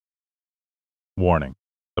Warning: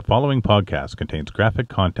 the following podcast contains graphic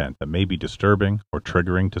content that may be disturbing or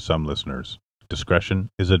triggering to some listeners. Discretion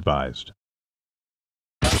is advised.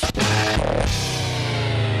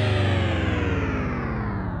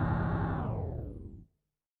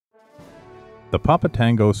 The Papa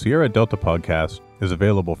Tango Sierra Delta podcast is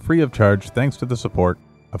available free of charge thanks to the support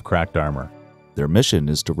of Cracked Armor. Their mission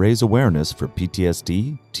is to raise awareness for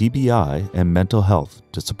PTSD, TBI, and mental health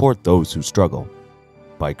to support those who struggle.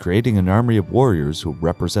 By creating an army of warriors who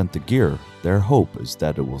represent the gear, their hope is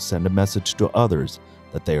that it will send a message to others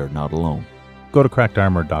that they are not alone. Go to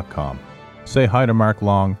crackedarmor.com. Say hi to Mark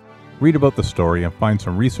Long, read about the story, and find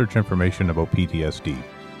some research information about PTSD.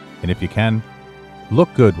 And if you can,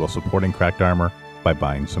 look good while supporting Cracked Armor by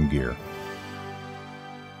buying some gear.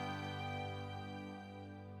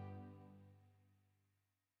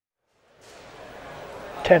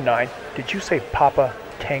 10-9, did you say Papa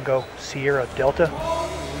Tango Sierra Delta?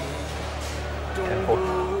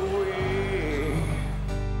 10-4.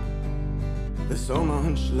 There's so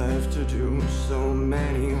much left to do, so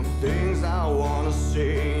many things I wanna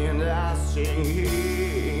say, and I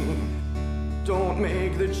say, don't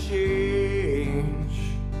make the change.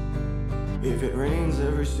 If it rains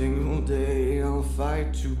every single day, I'll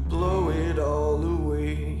fight to blow it all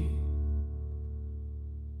away.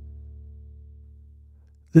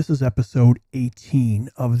 This is episode 18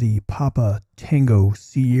 of the Papa Tango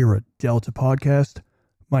Sierra Delta podcast.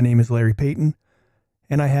 My name is Larry Payton,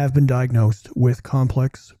 and I have been diagnosed with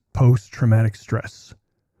complex post-traumatic stress.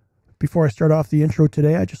 Before I start off the intro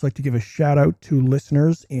today, I'd just like to give a shout out to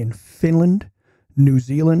listeners in Finland, New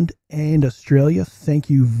Zealand, and Australia. Thank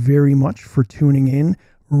you very much for tuning in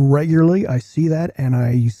regularly. I see that, and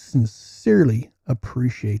I sincerely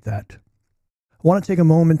appreciate that. I want to take a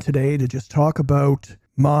moment today to just talk about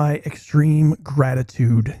my extreme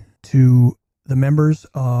gratitude to the members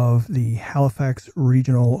of the Halifax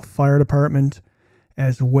Regional Fire Department,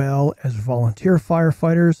 as well as volunteer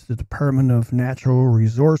firefighters, the Department of Natural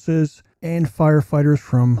Resources, and firefighters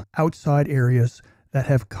from outside areas that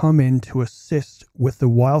have come in to assist with the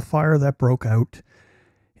wildfire that broke out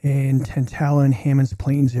in Tantala and Hammonds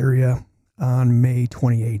Plains area on May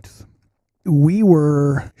 28th. We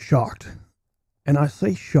were shocked, and I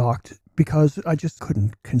say shocked because I just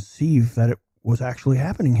couldn't conceive that it was actually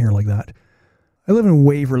happening here like that. I live in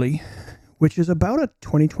Waverley, which is about a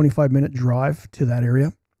 20-25 minute drive to that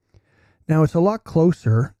area. Now, it's a lot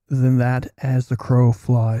closer than that as the crow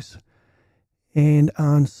flies. And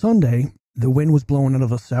on Sunday, the wind was blowing out of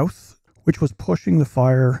the south, which was pushing the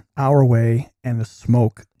fire our way and the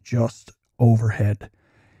smoke just overhead.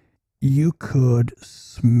 You could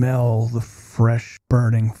smell the fresh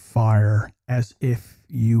burning fire as if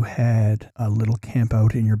you had a little camp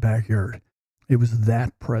out in your backyard. It was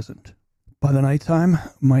that present. By the nighttime,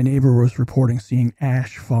 my neighbor was reporting seeing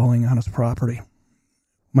ash falling on his property.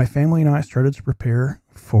 My family and I started to prepare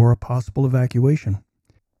for a possible evacuation.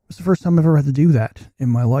 It was the first time I've ever had to do that in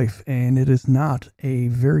my life, and it is not a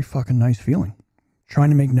very fucking nice feeling. Trying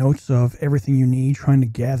to make notes of everything you need, trying to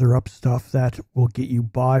gather up stuff that will get you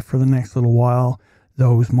by for the next little while,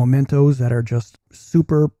 those mementos that are just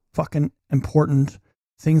super fucking important,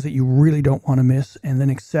 things that you really don't want to miss, and then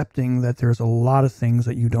accepting that there's a lot of things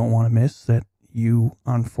that you don't want to miss that you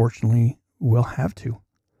unfortunately will have to,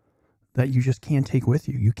 that you just can't take with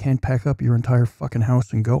you. You can't pack up your entire fucking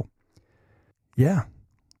house and go. Yeah,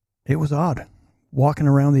 it was odd. Walking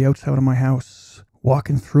around the outside of my house,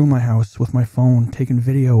 walking through my house with my phone, taking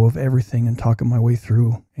video of everything and talking my way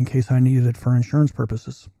through in case I needed it for insurance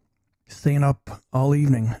purposes. Staying up all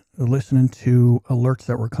evening, listening to alerts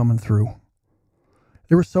that were coming through.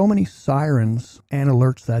 There were so many sirens and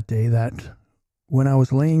alerts that day that when I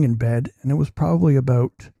was laying in bed, and it was probably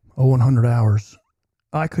about 100 hours,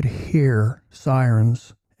 I could hear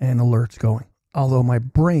sirens and alerts going. Although my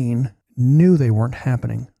brain knew they weren't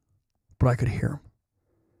happening, but I could hear them.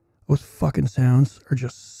 Those fucking sounds are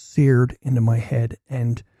just seared into my head,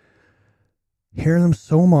 and hearing them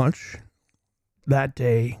so much that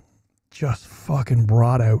day just fucking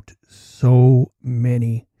brought out so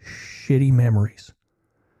many shitty memories.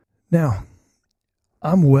 Now,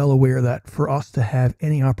 I'm well aware that for us to have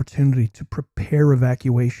any opportunity to prepare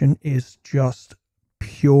evacuation is just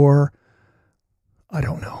pure, I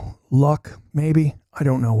don't know, luck, maybe. I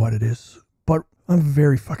don't know what it is. But I'm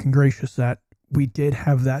very fucking gracious that we did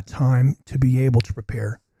have that time to be able to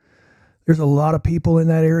prepare. There's a lot of people in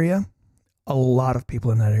that area,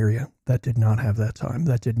 that did not have that time,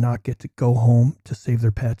 that did not get to go home to save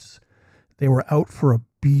their pets. They were out for a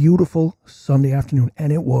beautiful Sunday afternoon,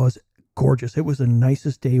 and it was gorgeous. It was the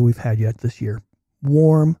nicest day we've had yet this year.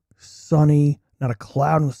 Warm, sunny, not a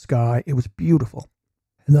cloud in the sky. It was beautiful.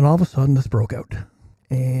 And then all of a sudden this broke out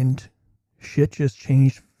and shit just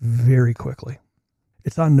changed very quickly.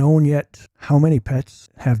 It's unknown yet how many pets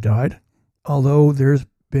have died, although there's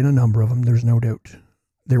been a number of them, there's no doubt.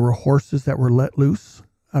 There were horses that were let loose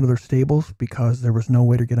out of their stables because there was no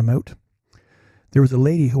way to get them out. There was a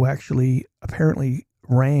lady who actually apparently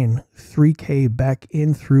ran 3K back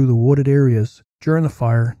in through the wooded areas during the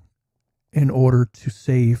fire in order to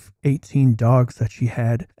save 18 dogs that she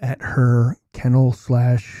had at her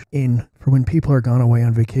kennel/inn for when people are gone away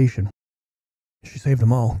on vacation. She saved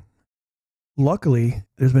them all. Luckily,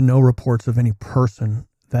 there's been no reports of any person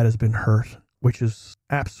that has been hurt, which is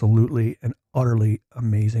absolutely and utterly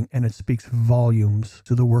amazing, and it speaks volumes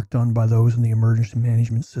to the work done by those in the emergency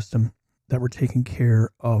management system that were taking care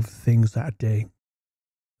of things that day.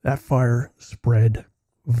 That fire spread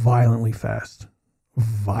violently fast,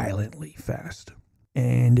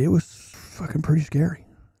 and it was fucking pretty scary.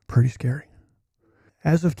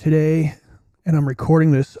 As of today, and I'm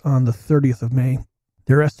recording this on the 30th of May,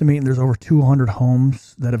 they're estimating there's over 200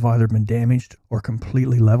 homes that have either been damaged or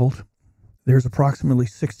completely leveled. There's approximately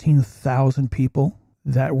 16,000 people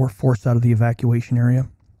that were forced out of the evacuation area,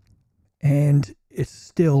 and it's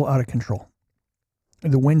still out of control.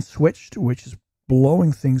 The wind switched, which is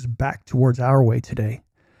blowing things back towards our way today,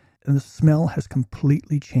 and the smell has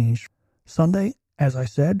completely changed. Sunday, as I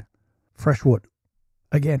said, fresh wood.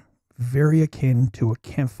 Again, very akin to a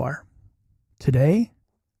campfire. Today,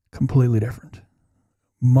 completely different.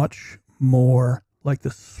 Much more like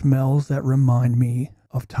the smells that remind me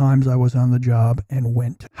of times I was on the job and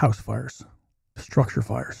went to house fires, structure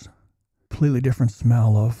fires. Completely different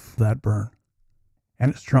smell of that burn.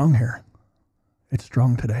 And it's strong here. It's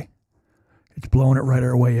strong today. It's blowing it right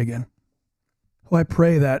our way again. Well, I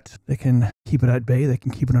pray that they can keep it at bay, they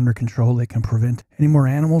can keep it under control, they can prevent any more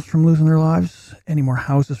animals from losing their lives, any more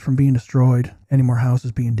houses from being destroyed, any more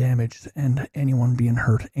houses being damaged, and anyone being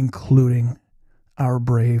hurt, including our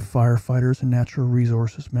brave firefighters and natural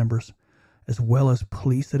resources members, as well as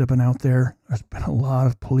police that have been out there. There's been a lot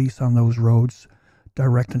of police on those roads,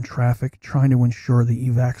 directing traffic, trying to ensure the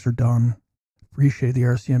evacs are done. Appreciate the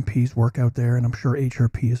RCMP's work out there, and I'm sure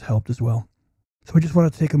HRP has helped as well. So I just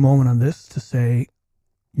want to take a moment on this to say,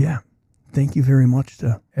 yeah, thank you very much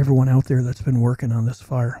to everyone out there that's been working on this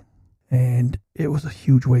fire. And it was a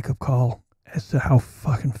huge wake-up call as to how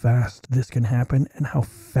fucking fast this can happen and how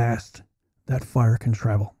fast that fire can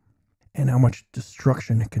travel and how much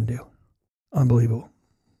destruction it can do. Unbelievable.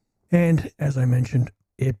 And as I mentioned,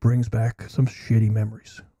 it brings back some shitty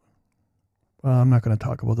memories. Well, I'm not going to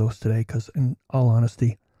talk about those today because, in all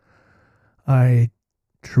honesty, I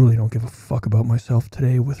truly don't give a fuck about myself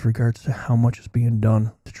today with regards to how much is being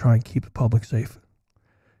done to try and keep the public safe.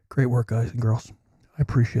 Great work, guys and girls. I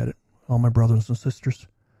appreciate it. All my brothers and sisters,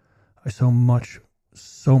 I so much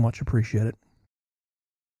appreciate it.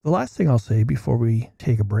 The last thing I'll say before we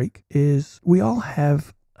take a break is we all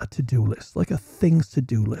have a to-do list, like a things to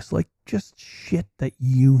do list, like just shit that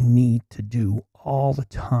you need to do all the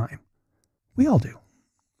time. We all do.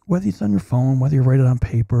 Whether it's on your phone, whether you write it on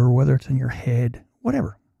paper, whether it's in your head,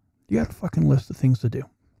 whatever. You got a fucking list of things to do.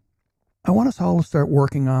 I want us all to start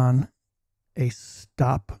working on a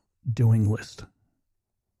stop doing list.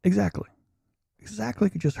 Exactly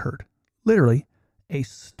like you just heard. Literally, a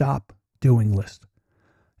stop doing list.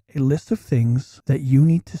 A list of things that you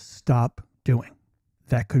need to stop doing.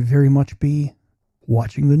 That could very much be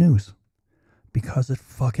watching the news because it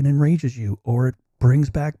fucking enrages you, or it brings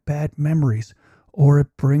back bad memories, or it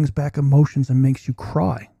brings back emotions and makes you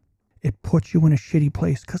cry. It puts you in a shitty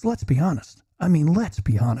place. Because let's be honest. When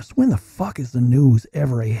the fuck is the news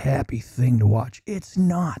ever a happy thing to watch? It's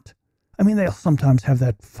not. I mean, they'll sometimes have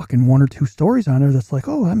that fucking one or two stories on there that's like,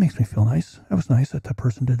 oh, that makes me feel nice. That was nice that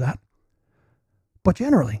person did that. But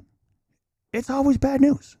generally, it's always bad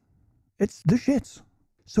news. It's the shits.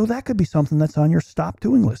 So that could be something that's on your stop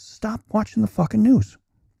doing list. Stop watching the fucking news.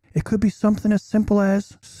 It could be something as simple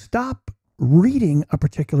as stop reading a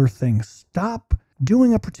particular thing. Stop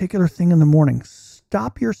doing a particular thing in the morning.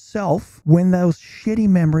 Stop yourself when those shitty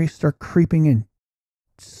memories start creeping in.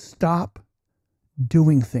 Stop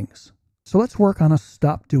doing things. So let's work on a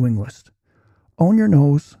stop doing list. Own your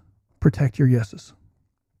no's, protect your yeses.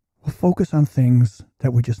 We'll focus on things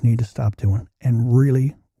that we just need to stop doing and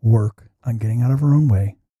really work on getting out of our own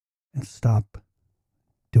way and stop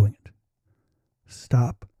doing it.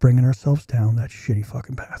 Stop bringing ourselves down that shitty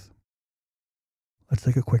fucking path. Let's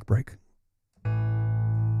take a quick break.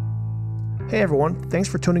 Hey everyone, thanks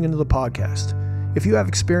for tuning into the podcast. If you have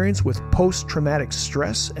experience with post-traumatic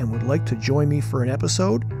stress and would like to join me for an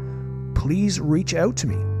episode, please reach out to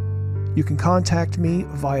me. You can contact me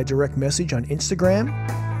via direct message on Instagram,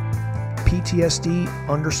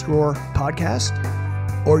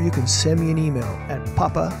 PTSD_podcast, or you can send me an email at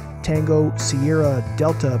Papa Tango Sierra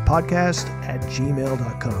Delta Podcast at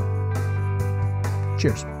gmail.com.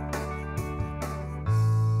 Cheers.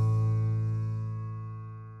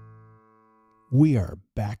 We are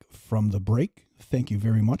back from the break. Thank you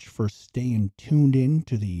very much for staying tuned in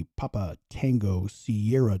to the Papa Tango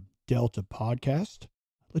Sierra Delta Podcast.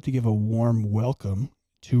 I'd like to give a warm welcome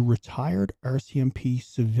to retired RCMP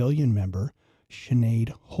civilian member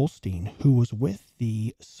Sinead Holstein, who was with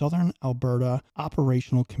the Southern Alberta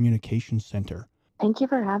Operational Communications Center. Thank you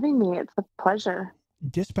for having me. It's a pleasure.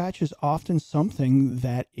 Dispatch is often something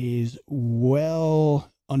that is well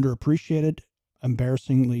underappreciated,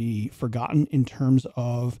 embarrassingly forgotten in terms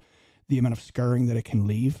of the amount of scarring that it can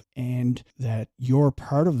leave, and that you're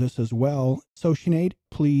part of this as well. So Sinead,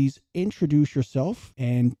 please introduce yourself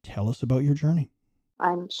and tell us about your journey.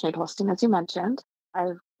 I'm Sinead Holstein, as you mentioned.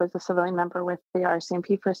 I was a civilian member with the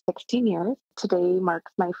RCMP for 16 years. Today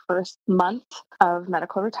marks my first month of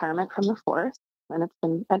medical retirement from the force, and it's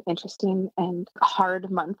been an interesting and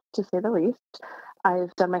hard month, to say the least.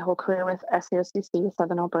 I've done my whole career with SAOCC,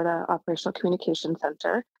 Southern Alberta Operational Communication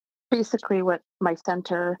Center. Basically, what my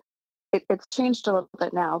center, it's changed a little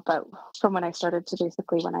bit now, but from when I started to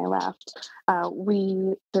basically when I left,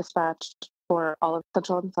 we dispatched for all of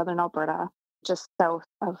Central and Southern Alberta, just south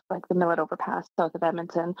of like the Millet Overpass, south of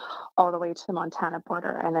Edmonton, all the way to the Montana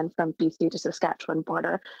border, and then from BC to Saskatchewan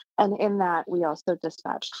border. And in that, we also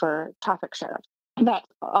dispatched for traffic sheriff. That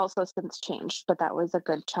also since changed, but that was a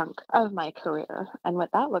good chunk of my career. And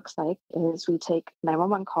what that looks like is we take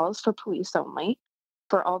 911 calls for police only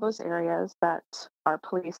for all those areas that are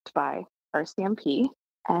policed by RCMP.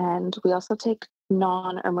 And we also take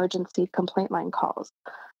non-emergency complaint line calls.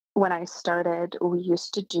 When I started, we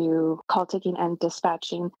used to do call taking and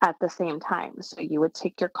dispatching at the same time. So you would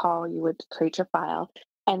take your call, you would create your file,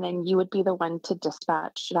 and then you would be the one to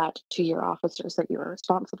dispatch that to your officers that you were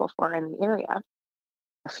responsible for in the area.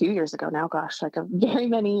 A few years ago now, gosh, like very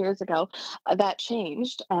many years ago, that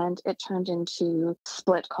changed and it turned into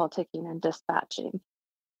split call taking and dispatching.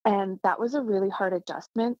 And that was a really hard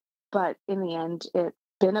adjustment, but in the end, it's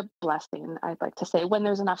been a blessing, I'd like to say. When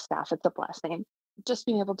there's enough staff, it's a blessing. Just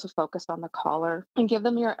being able to focus on the caller and give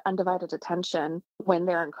them your undivided attention when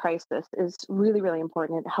they're in crisis is really, really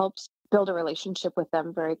important. It helps build a relationship with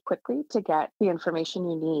them very quickly to get the information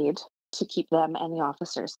you need to keep them and the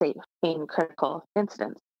officers safe in critical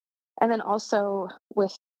incidents. And then also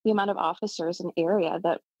with the amount of officers in area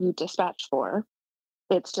that you dispatch for,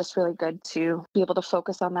 it's just really good to be able to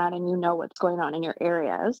focus on that and you know what's going on in your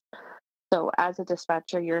areas. So as a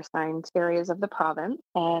dispatcher, you're assigned areas of the province,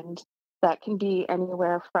 and that can be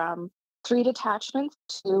anywhere from 3 detachments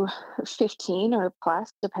to 15 or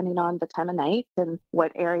plus, depending on the time of night and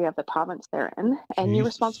what area of the province they're in. And you're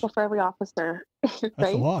responsible for every officer, right?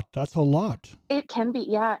 That's a lot. That's a lot. It can be,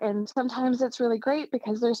 yeah. And sometimes it's really great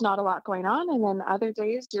because there's not a lot going on. And then other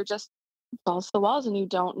days you're just balls to the walls and you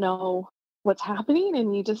don't know what's happening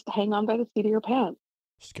and you just hang on by the seat of your pants.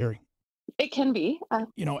 Scary. It can be.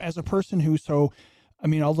 As a person who,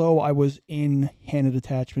 although I was in Hanna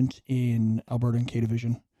Detachment in Alberta and K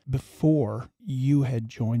Division before you had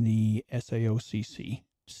joined the SAOCC,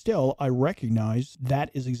 still, I recognize that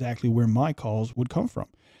is exactly where my calls would come from.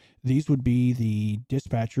 These would be the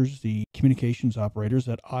dispatchers, the communications operators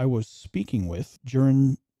that I was speaking with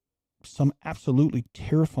during some absolutely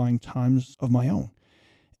terrifying times of my own.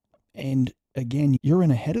 And again, you're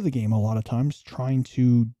in ahead of the game a lot of times trying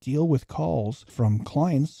to deal with calls from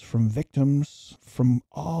clients, from victims, from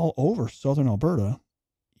all over Southern Alberta.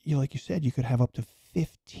 Like you said, you could have up to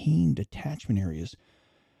 15 detachment areas.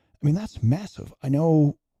 I mean, that's massive. I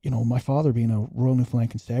know, my father being a Royal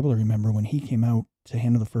Newfoundland Constabulary member, when he came out to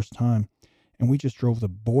Hanna the first time, and we just drove the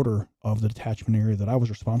border of the detachment area that I was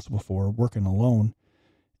responsible for, working alone,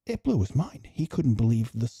 it blew his mind. He couldn't believe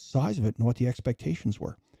the size of it and what the expectations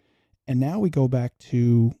were. And now we go back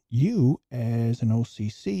to you as an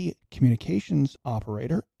OCC communications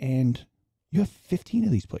operator, and you have 15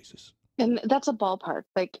 of these places. And that's a ballpark.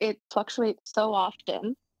 Like, it fluctuates so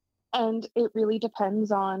often, and it really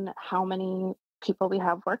depends on how many people we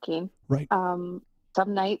have working. Right. Some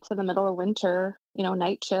nights in the middle of winter,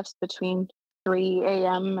 night shifts between 3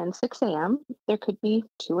 a.m. and 6 a.m., there could be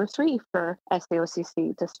 2 or 3 for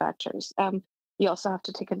SAOCC dispatchers. You also have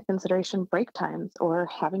to take into consideration break times or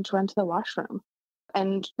having to run to the washroom.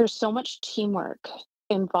 And there's so much teamwork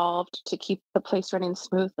involved to keep the place running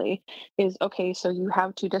smoothly. So you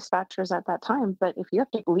have 2 dispatchers at that time, but if you have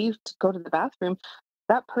to leave to go to the bathroom,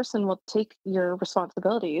 that person will take your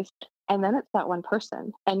responsibilities And then it's that one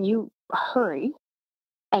person and you hurry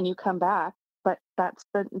and you come back. But that's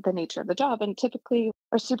the nature of the job. And typically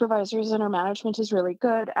our supervisors and our management is really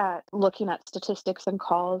good at looking at statistics and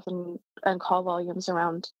calls and call volumes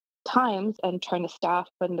around times and trying to staff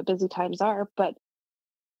when the busy times are. But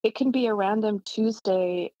it can be a random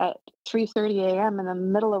Tuesday at 3:30 a.m. in the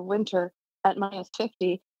middle of winter at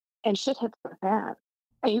 -50 and shit hits the fan.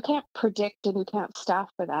 And you can't predict and you can't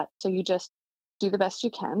staff for that. So you just do the best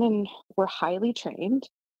you can. And we're highly trained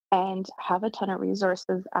and have a ton of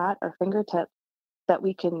resources at our fingertips that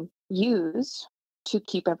we can use to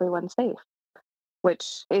keep everyone safe,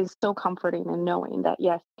 which is so comforting in knowing that,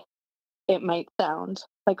 yes, it might sound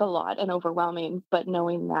like a lot and overwhelming, but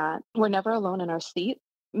knowing that we're never alone in our seat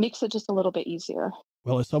makes it just a little bit easier.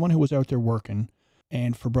 Well, as someone who was out there working,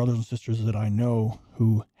 and for brothers and sisters that I know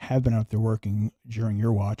who have been out there working during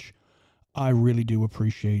your watch, I really do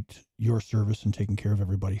appreciate your service and taking care of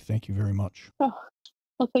everybody. Thank you very much. Oh,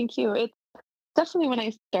 well, thank you. It's definitely when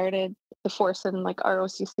I started the force and like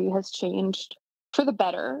ROCC has changed for the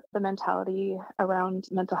better, the mentality around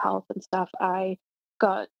mental health and stuff. I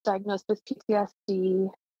got diagnosed with PTSD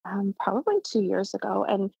probably 2 years ago.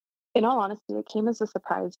 And in all honesty, it came as a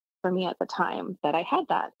surprise for me at the time that I had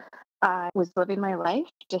that. I was living my life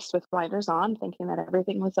just with blinders on, thinking that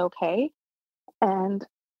everything was okay. And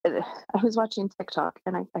I was watching TikTok,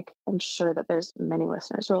 and I'm sure that there's many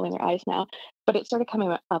listeners rolling their eyes now, but it started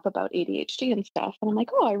coming up about ADHD and stuff. And I'm like,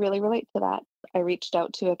 oh, I really relate to that. I reached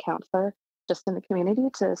out to a counselor just in the community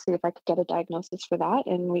to see if I could get a diagnosis for that.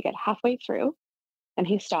 And we get halfway through, and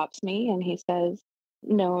he stops me and he says,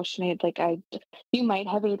 no, Sinead, like you might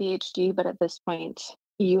have ADHD, but at this point,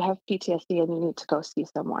 you have PTSD and you need to go see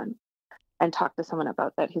someone and talk to someone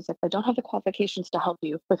about that. He's like, I don't have the qualifications to help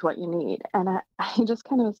you with what you need. And I just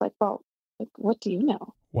kind of was like, well, like, what do you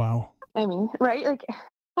know? Wow. I mean, right? Like,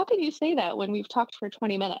 how can you say that when we've talked for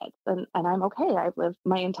 20 minutes and I'm okay? I've lived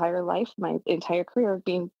my entire life, my entire career of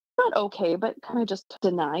being not okay, but kind of just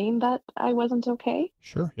denying that I wasn't okay.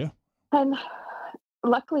 Sure, yeah. And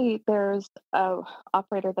luckily, there's a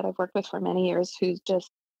operator that I've worked with for many years who's just,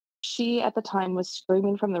 she at the time was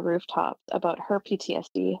screaming from the rooftops about her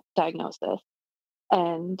PTSD diagnosis.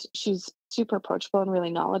 And she's super approachable and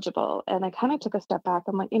really knowledgeable. And I kind of took a step back.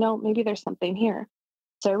 I'm like, maybe there's something here.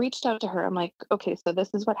 So I reached out to her. I'm like, okay, so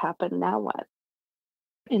this is what happened. Now what?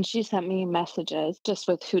 And she sent me messages just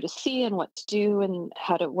with who to see and what to do and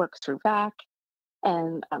how to work through VAC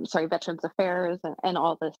and Veterans Affairs and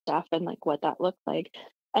all this stuff and like what that looked like.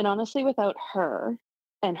 And honestly, without her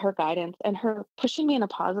and her guidance and her pushing me in a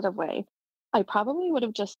positive way, I probably would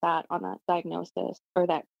have just sat on that diagnosis or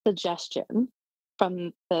that suggestion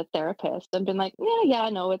from the therapist and been like, yeah,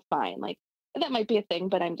 no, it's fine. Like that might be a thing,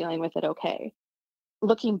 but I'm dealing with it okay.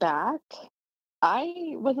 Looking back,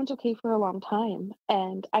 I wasn't okay for a long time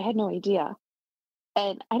and I had no idea.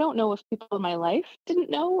 And I don't know if people in my life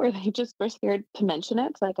didn't know or they just were scared to mention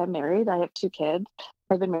it. Like I'm married, I have 2 kids.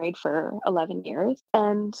 I've been married for 11 years.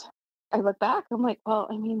 And I look back, I'm like, well,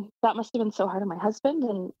 I mean, that must have been so hard on my husband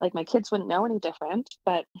and like my kids wouldn't know any different,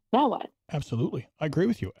 but now what? Absolutely. I agree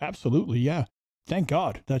with you. Absolutely. Yeah. Thank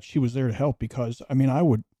God that she was there to help because I mean, I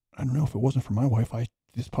don't know if it wasn't for my wife,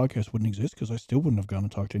 this podcast wouldn't exist because I still wouldn't have gone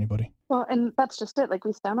and talked to anybody. Well, and that's just it. Like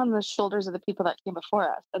we stand on the shoulders of the people that came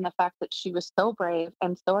before us. And the fact that she was so brave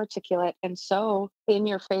and so articulate and so in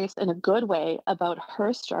your face in a good way about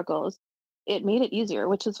her struggles, it made it easier,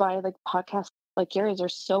 which is why like podcasts like yours are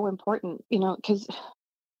so important, because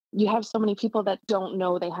you have so many people that don't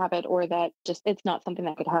know they have it or that just it's not something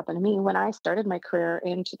that could happen to me. When I started my career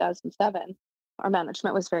in 2007, our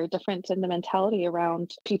management was very different and the mentality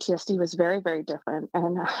around PTSD was very, very different.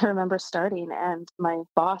 And I remember starting and my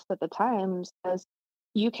boss at the time says,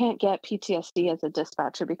 you can't get PTSD as a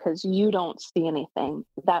dispatcher because you don't see anything.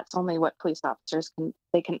 That's only what police officers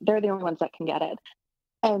they're the only ones that can get it.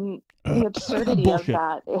 And the absurdity of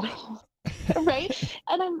that right?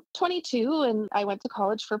 And I'm 22 and I went to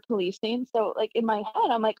college for policing. So like in my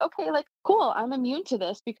head, I'm like, okay, like cool, I'm immune to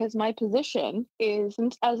this because my position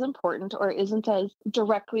isn't as important or isn't as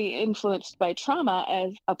directly influenced by trauma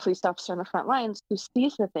as a police officer on the front lines who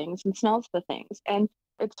sees the things and smells the things. And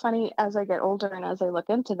it's funny, as I get older and as I look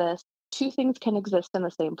into this, 2 things can exist in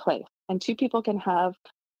the same place and 2 people can have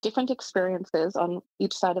different experiences on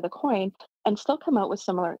each side of the coin and still come out with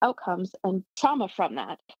similar outcomes and trauma from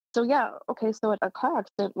that. So yeah, okay, so at a car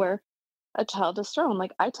accident where a child is thrown,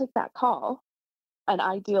 like I take that call and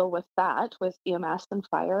I deal with that with EMS and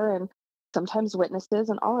fire and sometimes witnesses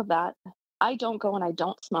and all of that. I don't go and I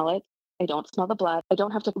don't smell it. I don't smell the blood. I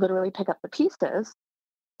don't have to literally pick up the pieces.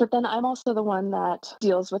 But then I'm also the one that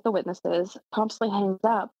deals with the witnesses, promptly hangs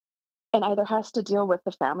up, and either has to deal with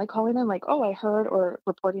the family calling in, like, oh, I heard, or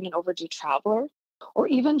reporting an overdue traveler, or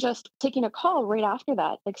even just taking a call right after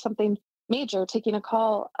that, like something major, taking a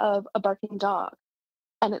call of a barking dog.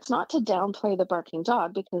 And it's not to downplay the barking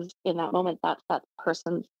dog because in that moment, that's that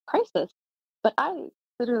person's crisis. But I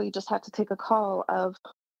literally just had to take a call of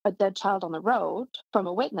a dead child on the road from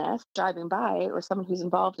a witness driving by or someone who's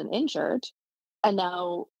involved and injured. And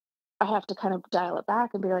now I have to kind of dial it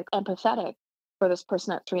back and be like empathetic for this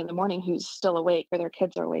person at 3 in the morning who's still awake or their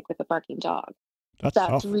kids are awake with a barking dog. That's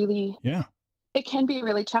That's tough. really, Yeah. it can be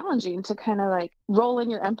really challenging to kind of like roll in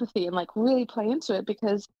your empathy and like really play into it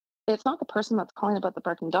because it's not the person that's calling about the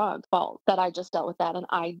barking dog's fault that I just dealt with that and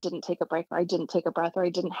I didn't take a break or I didn't take a breath or I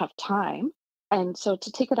didn't have time. And so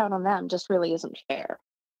to take it out on them just really isn't fair.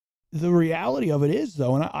 The reality of it is,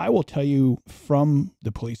 though, and I will tell you from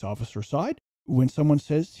the police officer side, when someone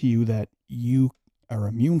says to you that you are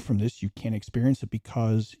immune from this, you can't experience it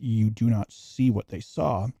because you do not see what they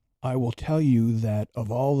saw, I will tell you that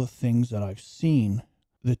of all the things that I've seen,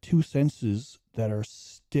 the two senses that are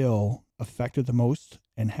still affected the most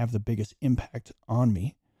and have the biggest impact on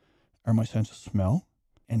me are my sense of smell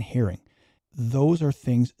and hearing. Those are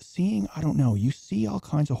things, seeing, I don't know, you see all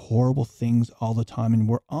kinds of horrible things all the time, and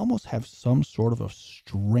we almost have some sort of a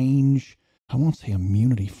strange, I won't say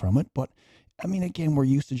immunity from it, but I mean, again, we're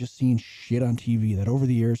used to just seeing shit on TV that over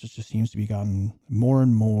the years, it just seems to be gotten more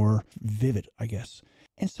and more vivid, I guess.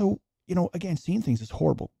 And so, again, seeing things is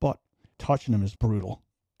horrible, but touching them is brutal.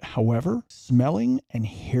 However, smelling and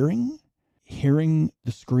hearing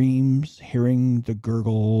the screams, hearing the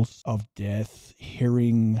gurgles of death,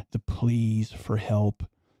 hearing the pleas for help,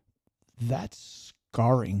 that's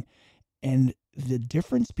scarring. And the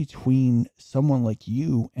difference between someone like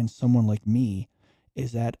you and someone like me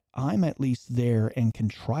is that I'm at least there and can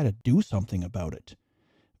try to do something about it.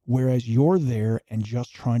 Whereas you're there and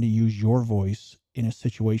just trying to use your voice in a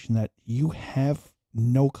situation that you have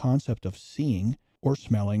no concept of seeing or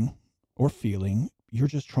smelling or feeling. You're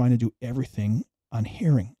just trying to do everything on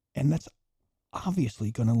hearing. And that's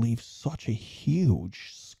obviously going to leave such a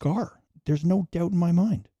huge scar. There's no doubt in my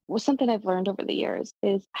mind. Well, something I've learned over the years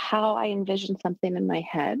is how I envision something in my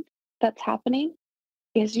head that's happening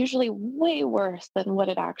is usually way worse than what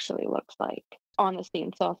it actually looks like on the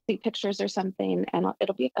scene. So I'll see pictures or something, and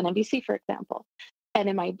it'll be an NBC, for example. And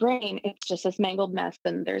in my brain, it's just this mangled mess,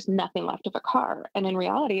 and there's nothing left of a car. And in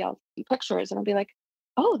reality, I'll see pictures, and I'll be like,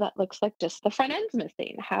 oh, that looks like just the front end's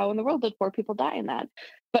missing. How in the world did 4 people die in that?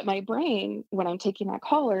 But my brain, when I'm taking that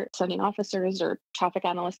call or sending officers or traffic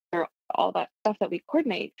analysts or all that stuff that we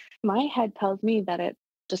coordinate, my head tells me that it's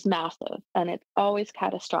just massive and it's always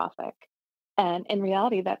catastrophic. And in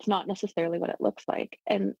reality, that's not necessarily what it looks like.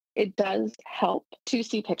 And it does help to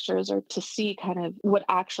see pictures or to see kind of what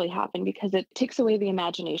actually happened because it takes away the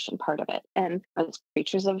imagination part of it. And as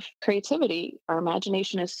creatures of creativity, our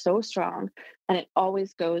imagination is so strong and it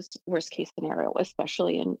always goes worst case scenario,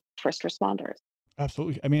 especially in first responders.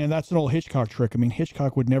 Absolutely. I mean, and that's an old Hitchcock trick. I mean,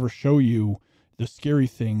 Hitchcock would never show you the scary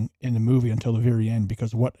thing in the movie until the very end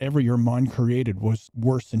because whatever your mind created was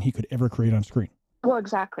worse than he could ever create on screen. Well,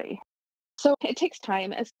 exactly. So it takes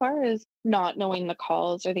time. As far as not knowing the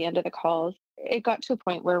calls or the end of the calls, it got to a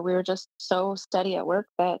point where we were just so steady at work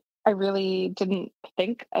that I really didn't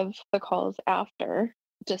think of the calls after,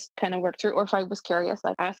 just kind of work through. Or if I was curious,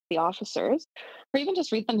 I'd ask the officers or even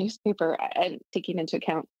just read the newspaper and taking into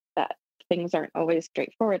account that things aren't always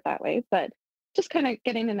straightforward that way. But just kind of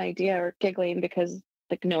getting an idea or giggling because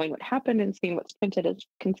like knowing what happened and seeing what's printed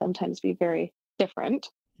can sometimes be very different.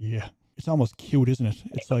 Yeah. It's almost cute, isn't it?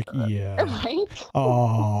 It's like, yeah. Right?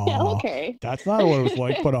 Oh, Yeah, okay. That's not what it was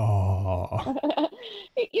like, but oh.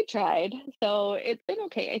 You tried. So it's been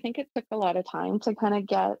okay. I think it took a lot of time to kind of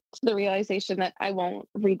get to the realization that I won't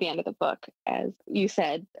read the end of the book. As you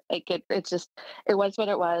said, like it's just, it was what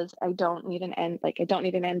it was. I don't need an end. Like I don't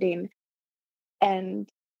need an ending. And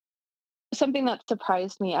something that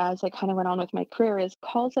surprised me as I kind of went on with my career is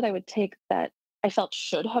calls that I would take that I felt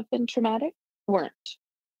should have been traumatic weren't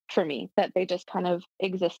for me, that they just kind of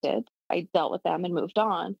existed. I dealt with them and moved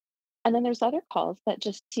on. And then there's other calls that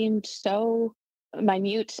just seemed so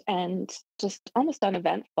minute and just almost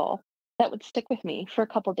uneventful that would stick with me for a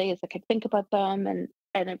couple of days. I could think about them and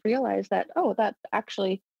I realized that, oh, that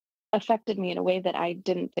actually affected me in a way that I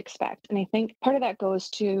didn't expect. And I think part of that goes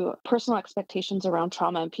to personal expectations around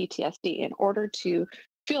trauma and PTSD. In order to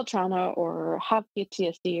feel trauma or have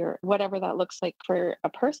PTSD or whatever that looks like for a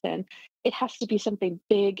person, it has to be something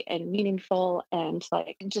big and meaningful and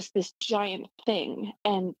like just this giant thing.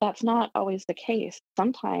 And that's not always the case.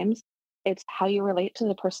 Sometimes it's how you relate to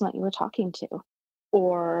the person that you were talking to,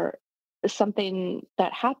 or something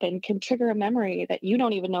that happened can trigger a memory that you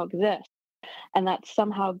don't even know exists, and that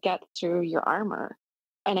somehow gets through your armor.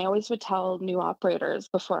 And I always would tell new operators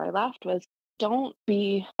before I left was, don't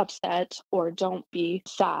be upset or don't be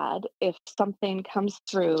sad if something comes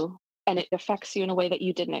through and it affects you in a way that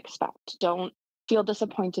you didn't expect. Don't feel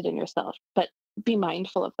disappointed in yourself, but be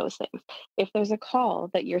mindful of those things. If there's a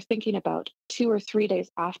call that you're thinking about 2 or 3 days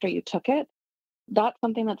after you took it, that's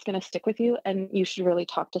something that's going to stick with you. And you should really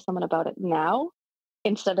talk to someone about it now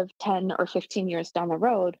instead of 10 or 15 years down the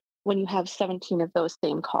road when you have 17 of those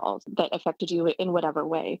same calls that affected you in whatever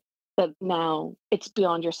way, that now it's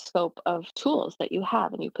beyond your scope of tools that you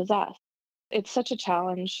have and you possess. It's such a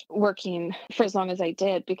challenge working for as long as I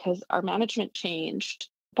did because our management changed.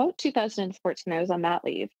 About 2014, I was on mat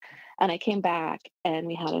leave and I came back and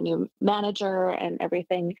we had a new manager and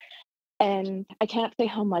everything. And I can't say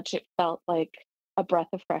how much it felt like a breath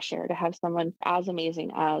of fresh air to have someone as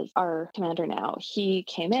amazing as our commander now. He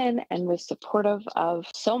came in and was supportive of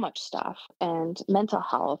so much stuff and mental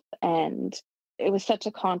health. And it was such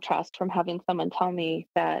a contrast from having someone tell me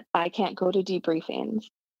that I can't go to debriefings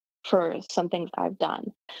for some things I've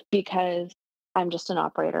done because I'm just an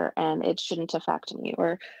operator and it shouldn't affect me.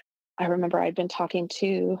 Or I remember I'd been talking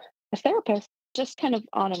to a therapist just kind of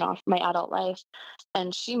on and off my adult life.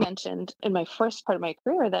 And she mentioned in my first part of my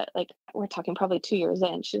career that, like, we're talking probably 2 years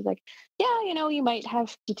in, she's like, yeah, you might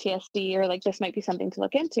have PTSD or like this might be something to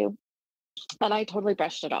look into. And I totally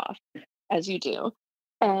brushed it off, as you do.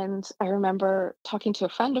 And I remember talking to a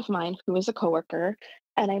friend of mine who was a coworker,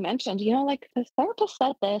 and I mentioned, like the therapist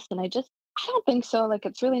said this, and I don't think so. Like,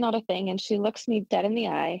 it's really not a thing. And she looks me dead in the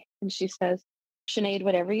eye and she says, Sinead,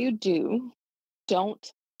 whatever you do, don't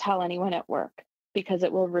tell anyone at work because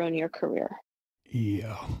it will ruin your career.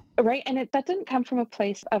 Yeah. Right. And that didn't come from a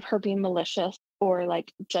place of her being malicious or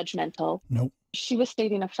like judgmental. Nope. She was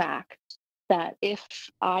stating a fact that if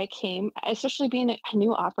I came, especially being a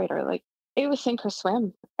new operator, like it was sink or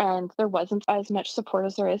swim, and there wasn't as much support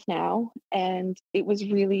as there is now. And it was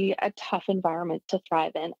really a tough environment to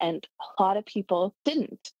thrive in. And a lot of people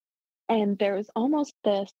didn't. And there was almost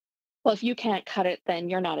this, well, if you can't cut it, then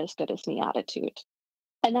you're not as good as me attitude.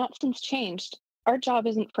 And that since changed. Our job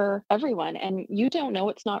isn't for everyone, and you don't know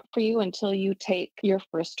it's not for you until you take your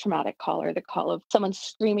first traumatic call or the call of someone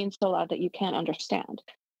screaming so loud that you can't understand.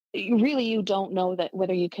 You don't know that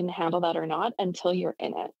whether you can handle that or not until you're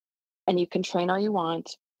in it. And you can train all you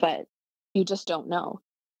want, but you just don't know.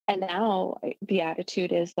 And now the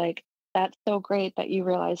attitude is like, that's so great that you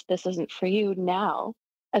realize this isn't for you now,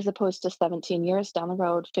 as opposed to 17 years down the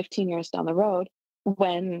road, 15 years down the road,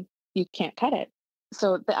 when you can't cut it.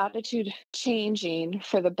 So the attitude changing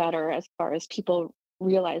for the better as far as people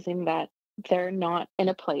realizing that they're not in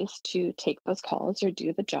a place to take those calls or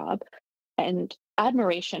do the job, and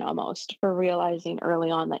admiration almost for realizing early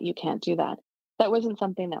on that you can't do that. That wasn't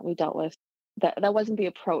something that we dealt with. That wasn't the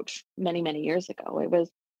approach many, many years ago. It was,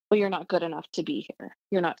 well, you're not good enough to be here.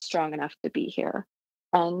 You're not strong enough to be here.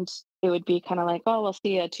 And it would be kind of like, oh, well,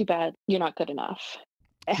 see ya. Too bad. You're not good enough.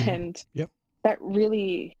 And Yep. that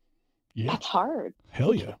really, Yeah. that's hard.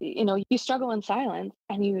 Hell yeah. You struggle in silence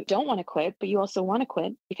and you don't want to quit, but you also want to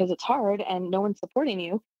quit because it's hard and no one's supporting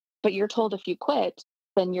you. But you're told if you quit,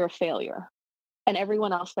 then you're a failure. And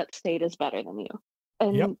everyone else that stayed is better than you.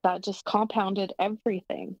 And that just compounded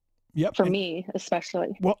everything. Yep. For me,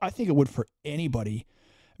 especially. Well, I think it would for anybody.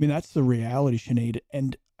 I mean, that's the reality, Sinead.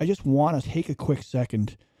 And I just want to take a quick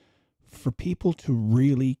second for people to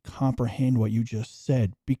really comprehend what you just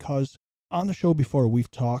said, because on the show before, we've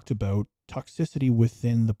talked about toxicity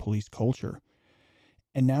within the police culture.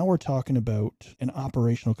 And now we're talking about an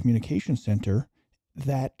operational communication center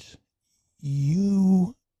that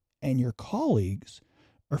you and your colleagues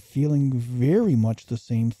are feeling very much the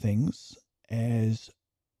same things as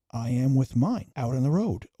I am with mine out on the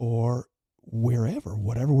road or wherever,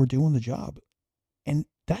 whatever we're doing the job. And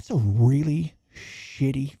that's a really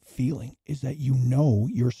shitty feeling, is that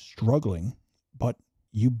you're struggling, but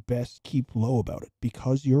you best keep low about it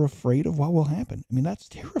because you're afraid of what will happen. I mean, that's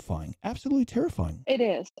terrifying, absolutely terrifying. It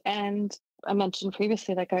is. And I mentioned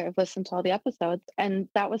previously, like I've listened to all the episodes, and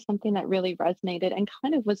that was something that really resonated and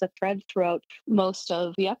kind of was a thread throughout most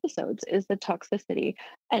of the episodes, is the toxicity.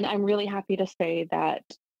 And I'm really happy to say that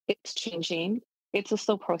it's changing. It's a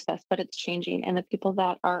slow process, but it's changing. And the people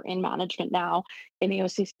that are in management now in the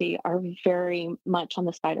OCC are very much on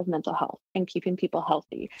the side of mental health and keeping people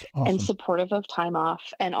healthy and supportive of time off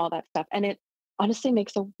and all that stuff. And it honestly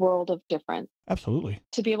makes a world of difference. Absolutely.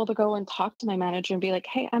 To be able to go and talk to my manager and be like,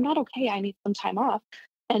 hey, I'm not okay. I need some time off.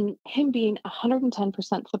 and him being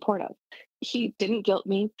 110% supportive. He didn't guilt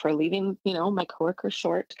me for leaving, my coworker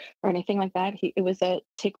short or anything like that. It was a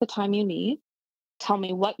take the time you need, tell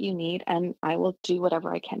me what you need, and I will do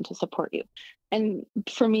whatever I can to support you. And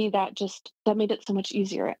for me, that made it so much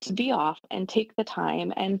easier to be off and take the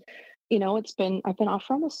time. And, I've been off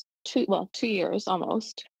for almost 2 years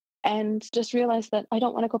almost, and just realized that I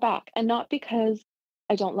don't want to go back. And not because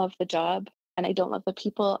I don't love the job and I don't love the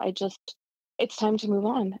people. It's time to move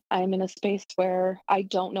on. I'm in a space where I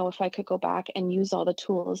don't know if I could go back and use all the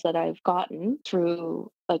tools that I've gotten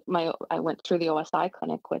through, like I went through the OSI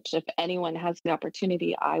clinic, which if anyone has the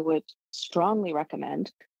opportunity, I would strongly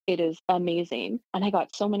recommend. It is amazing. And I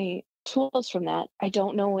got so many tools from that. I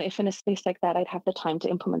don't know if in a space like that, I'd have the time to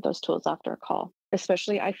implement those tools after a call.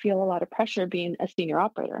 Especially, I feel a lot of pressure being a senior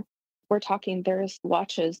operator. We're talking, there's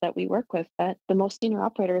watches that we work with that the most senior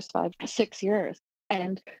operator is 5-6 years.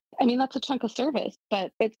 And I mean, that's a chunk of service,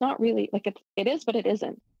 but it's not really like it is, but it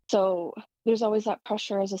isn't. So there's always that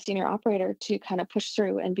pressure as a senior operator to kind of push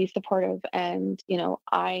through and be supportive. And,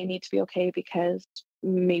 I need to be okay because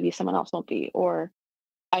maybe someone else won't be, or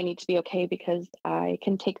I need to be okay because I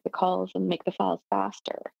can take the calls and make the files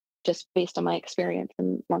faster just based on my experience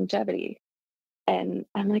and longevity. And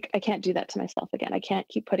I'm like, I can't do that to myself again. I can't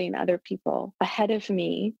keep putting other people ahead of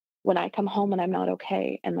me when I come home and I'm not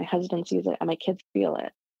okay and my husband sees it and my kids feel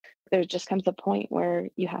it. There just comes a point where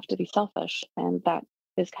you have to be selfish. And that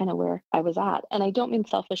is kind of where I was at. And I don't mean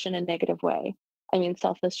selfish in a negative way. I mean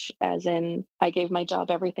selfish as in I gave my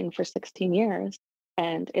job everything for 16 years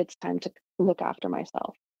and it's time to look after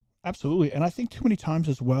myself. Absolutely. And I think too many times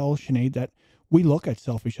as well, Sinead, that we look at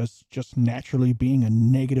selfish as just naturally being a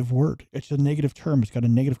negative word. It's a negative term. It's got a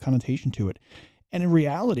negative connotation to it. And in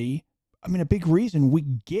reality, I mean, a big reason we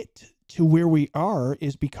get to where we are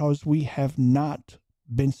is because we have not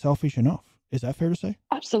been selfish enough. Is that fair to say?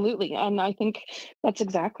 Absolutely. And I think that's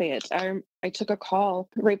exactly it. I took a call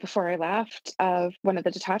right before I left of one of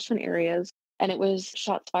the detachment areas, and it was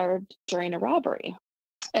shots fired during a robbery.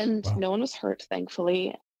 And Wow. no one was hurt,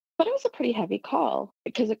 thankfully. But it was a pretty heavy call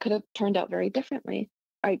because it could have turned out very differently.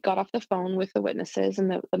 I got off the phone with the witnesses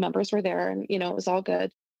and the members were there, and, it was all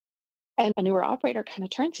good. And a newer operator kind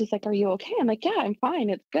of turns, he's like, "Are you okay?" I'm like, "Yeah, I'm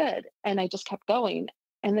fine. It's good." And I just kept going.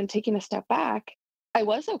 And then taking a step back, I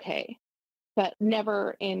was okay. But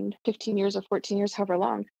never in 15 years or 14 years, however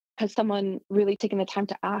long, has someone really taken the time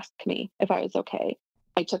to ask me if I was okay.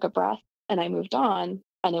 I took a breath and I moved on,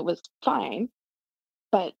 and it was fine.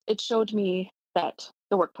 But it showed me that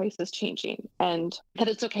the workplace is changing and that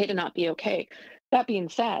it's okay to not be okay. That being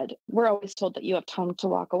said, we're always told that you have time to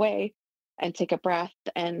walk away and take a breath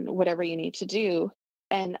and whatever you need to do.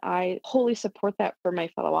 And I wholly support that for my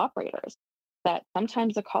fellow operators, that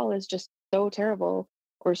sometimes the call is just so terrible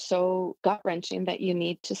or so gut wrenching that you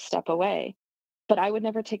need to step away. But I would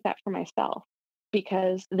never take that for myself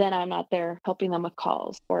because then I'm not there helping them with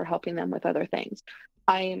calls or helping them with other things.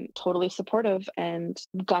 I'm totally supportive and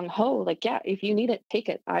gung ho. Like, yeah, if you need it, take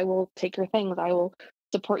it. I will take your things. I will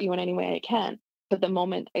support you in any way I can. But the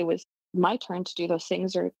moment it was my turn to do those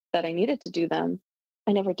things or that I needed to do them,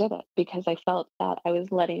 I never did it because I felt that I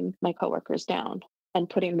was letting my coworkers down and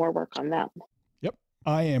putting more work on them. Yep.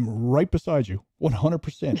 I am right beside you,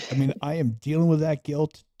 100%. I mean, I am dealing with that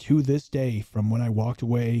guilt to this day from when I walked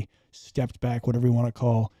away, stepped back, whatever you want to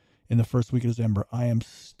call, in the first week of December. I am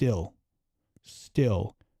still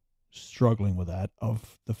struggling with that,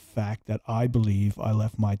 of the fact that I believe I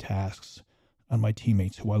left my tasks on my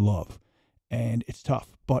teammates who I love. And it's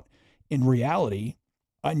tough. But in reality,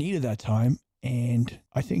 I needed that time. And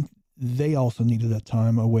I think they also needed that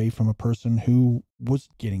time away from a person who was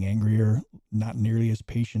getting angrier, not nearly as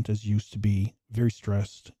patient as used to be, very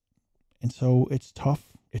stressed. And so it's tough.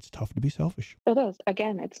 It's tough to be selfish. It is.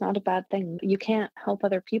 Again, it's not a bad thing. You can't help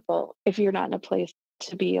other people if you're not in a place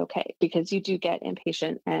to be okay, because you do get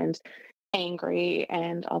impatient and angry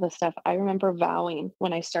and all this stuff. I remember vowing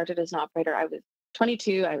when I started as an operator, I was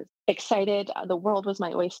 22, I was excited. The world was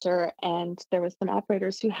my oyster. And there was some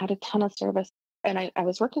operators who had a ton of service. And I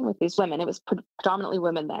was working with these women. It was predominantly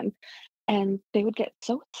women then. And they would get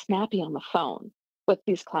so snappy on the phone with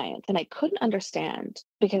these clients. And I couldn't understand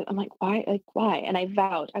because I'm like, why? Like, why? And I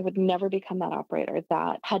vowed I would never become that operator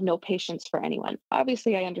that had no patience for anyone.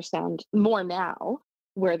 Obviously, I understand more now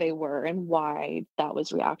where they were and why that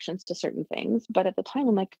was reactions to certain things. But at the time,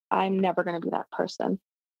 I'm like, I'm never going to be that person.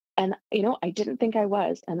 And, I didn't think I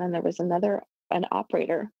was. And then there was an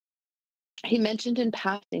operator. He mentioned in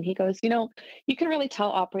passing, he goes, you can really tell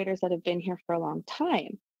operators that have been here for a long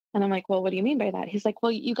time And I'm like, well, what do you mean by that? He's like,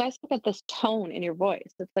 well, you guys look at this tone in your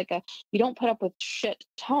voice. It's like you don't put up with shit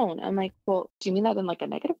tone. I'm like, well, do you mean that in like a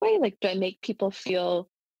negative way? Like, do I make people feel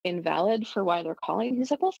invalid for why they're calling?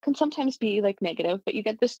 He's like, well, it can sometimes be like negative, but you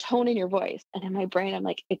get this tone in your voice. And in my brain, I'm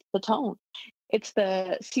like, it's the tone. It's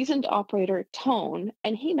the seasoned operator tone.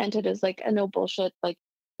 And he meant it as like a no bullshit, like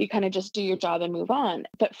you kind of just do your job and move on.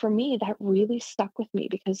 But for me, that really stuck with me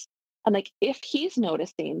because I'm like, if he's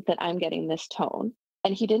noticing that I'm getting this tone,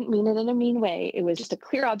 and he didn't mean it in a mean way, it was just a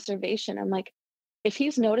clear observation. I'm like, if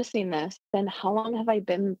he's noticing this, then how long have I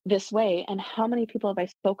been this way? And how many people have I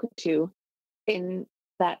spoken to in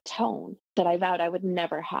that tone that I vowed I would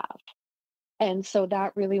never have? And so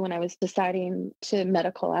that really, when I was deciding to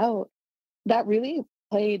medical out, that really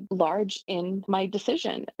played large in my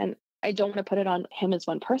decision. And I don't want to put it on him as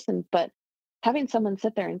one person, but having someone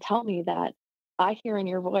sit there and tell me that I hear in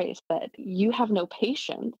your voice that you have no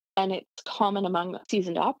patience and it's common among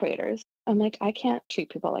seasoned operators, I'm like, I can't treat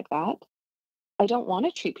people like that. I don't want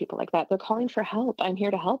to treat people like that. They're calling for help. I'm here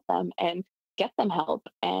to help them and get them help.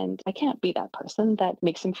 And I can't be that person that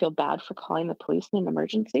makes them feel bad for calling the police in an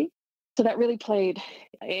emergency. So that really played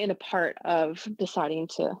in a part of deciding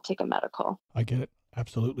to take a medical. I get it.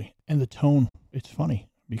 Absolutely. And the tone, it's funny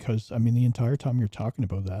because, I mean, the entire time you're talking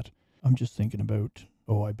about that, I'm just thinking about,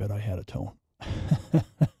 oh, I bet I had a tone.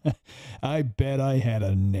 I bet I had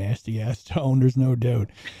a nasty ass tone. There's no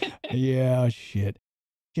doubt. Yeah, shit.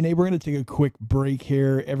 Sinead, we're going to take a quick break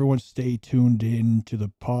here. Everyone stay tuned in to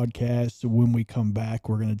the podcast. When we come back,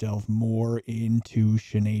 we're going to delve more into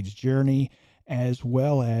Sinead's journey as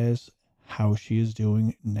well as how she is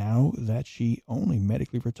doing now that she only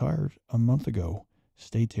medically retired a month ago.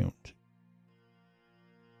 Stay tuned.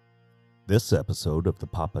 This episode of the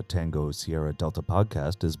Papa Tango Sierra Delta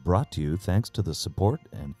podcast is brought to you thanks to the support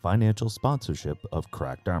and financial sponsorship of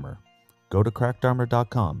Cracked Armor. Go to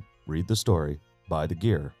crackedarmor.com, read the story, buy the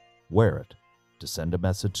gear, wear it, to send a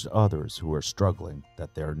message to others who are struggling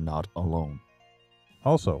that they're not alone.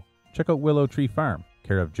 Also, check out Willow Tree Farm,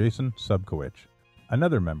 care of Jason Subkowicz,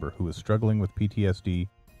 another member who is struggling with PTSD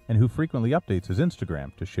and who frequently updates his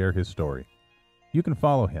Instagram to share his story. You can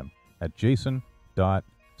follow him at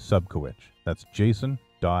jason.subkowicz. That's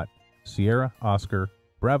jason.Sierra Oscar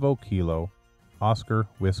Bravo Kilo Oscar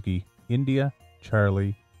Whiskey India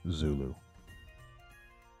Charlie Zulu.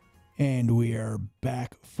 And we are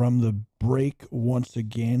back from the break once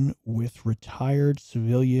again with retired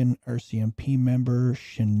civilian RCMP member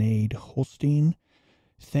Sinead Holstein.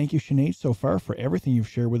 Thank you, Sinead, so far for everything you've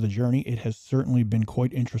shared with the journey. It has certainly been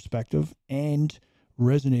quite introspective and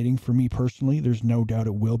resonating for me personally. There's no doubt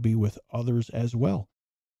it will be with others as well.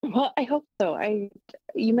 Well, I hope so.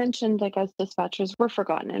 You mentioned like as dispatchers, we're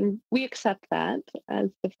forgotten, and we accept that as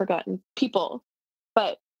the forgotten people.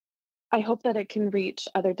 But I hope that it can reach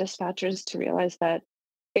other dispatchers to realize that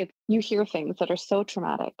if you hear things that are so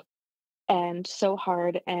traumatic and so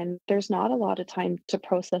hard, and there's not a lot of time to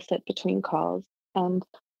process it between calls, and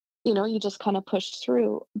you just kind of push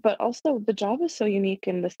through. But also, the job is so unique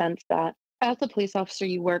in the sense that as a police officer,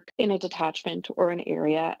 you work in a detachment or an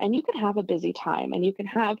area, and you can have a busy time, and you can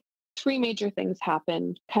have three major things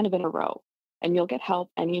happen kind of in a row, and you'll get help,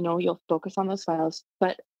 and you'll focus on those files.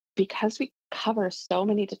 But because we cover so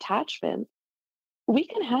many detachments, we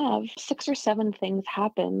can have 6 or 7 things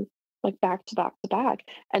happen like back to back to back,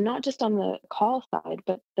 and not just on the call side,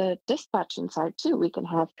 but the dispatching side too. We can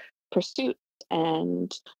have pursuits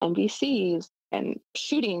and MVCs and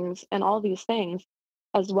shootings and all these things,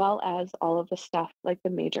 as well as all of the stuff like the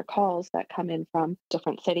major calls that come in from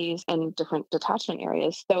different cities and different detachment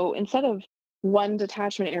areas. So instead of one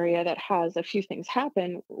detachment area that has a few things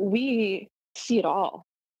happen, we see it all.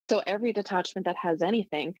 So every detachment that has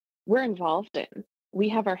anything, we're involved in. We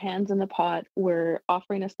have our hands in the pot. We're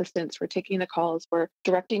offering assistance. We're taking the calls. We're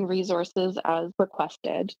directing resources as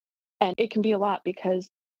requested. And it can be a lot because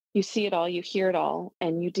you see it all, you hear it all,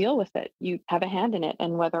 and you deal with it. You have a hand in it.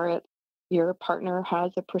 And whether it's your partner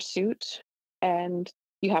has a pursuit and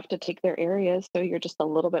you have to take their areas, so you're just a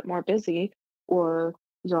little bit more busy, or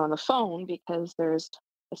you're on the phone because there's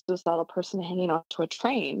a suicidal person hanging onto a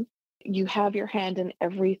train, you have your hand in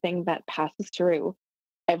everything that passes through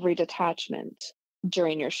every detachment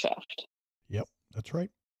during your shift. Yep, that's right.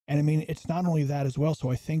 And I mean, it's not only that as well. So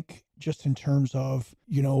I think just in terms of,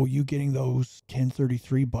 you getting those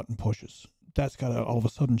 1033 button pushes, that's got to all of a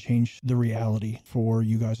sudden change the reality for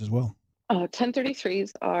you guys as well.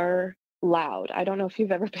 1033s are loud. I don't know if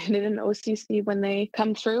you've ever been in an OCC when they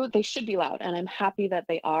come through. They should be loud, and I'm happy that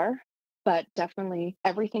they are, but definitely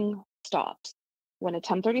everything stops. When a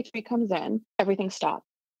 1033 comes in, everything stops.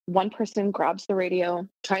 one person grabs the radio,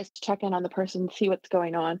 tries to check in on the person, see what's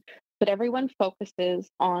going on, but everyone focuses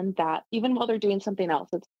on that, even while they're doing something else.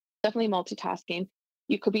 It's definitely multitasking.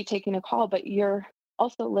 You could be taking a call, but you're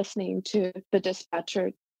also listening to the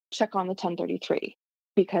dispatcher check on the 1033,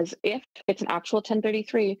 because if it's an actual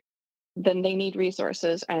 1033, then they need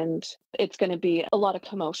resources and it's going to be a lot of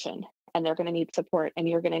commotion and they're going to need support, and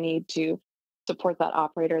you're going to need to support that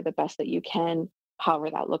operator the best that you can, however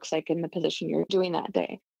that looks like in the position you're doing that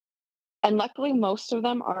day. And luckily, most of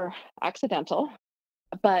them are accidental,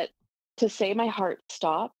 but to say my heart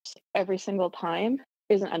stops every single time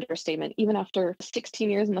is an understatement. Even after 16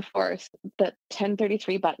 years in the force, the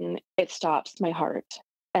 1033 button, it stops my heart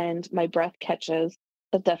and my breath catches.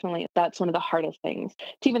 But definitely, that's one of the hardest things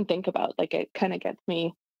to even think about. Like, it kind of gets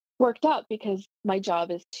me worked up because my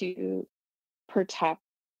job is to protect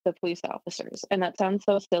the police officers. And that sounds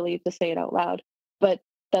so silly to say it out loud, but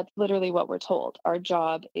that's literally what we're told. Our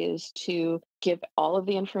job is to give all of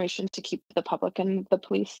the information to keep the public and the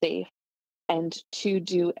police safe, and to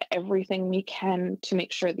do everything we can to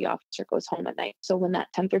make sure the officer goes home at night. So when that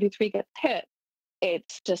 1033 gets hit,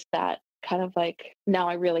 it's just that kind of like, now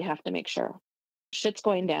I really have to make sure shit's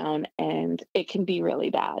going down, and it can be really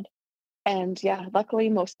bad. And yeah, luckily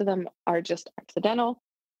most of them are just accidental,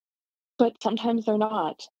 but sometimes they're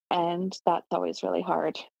not. And that's always really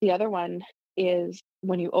hard. The other one is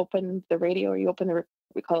when you open the radio, or you open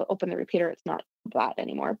we call it open the repeater. It's not that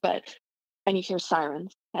anymore, and you hear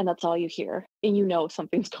sirens, and that's all you hear. And you know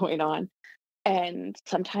something's going on. And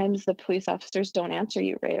sometimes the police officers don't answer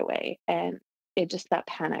you right away. And it just, that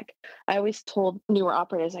panic. I always told newer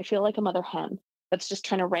operators, I feel like a mother hen that's just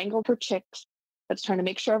trying to wrangle her chicks, that's trying to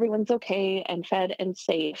make sure everyone's okay and fed and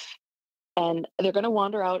safe. And they're going to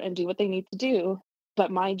wander out and do what they need to do.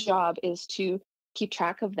 But my job is to keep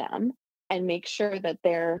track of them and make sure that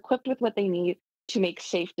they're equipped with what they need to make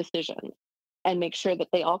safe decisions, and make sure that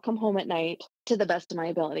they all come home at night to the best of my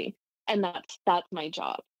ability. And that's my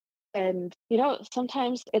job. And,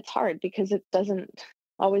 sometimes it's hard because it doesn't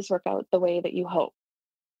always work out the way that you hope.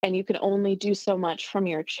 And you can only do so much from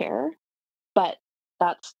your chair, but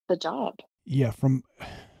that's the job. Yeah, from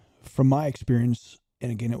my experience,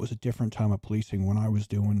 and again, it was a different time of policing when I was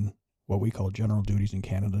doing what we call general duties in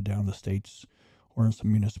Canada, down in the States, or in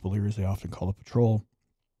some municipal areas they often call it patrol.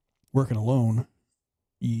 Working alone,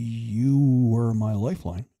 you were my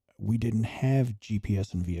lifeline. We didn't have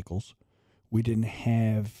GPS in vehicles. We didn't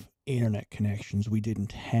have internet connections. We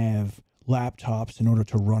didn't have laptops in order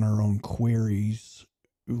to run our own queries.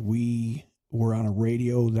 We were on a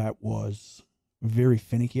radio that was very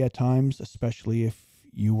finicky at times, especially if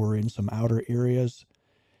you were in some outer areas.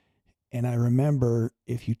 And I remember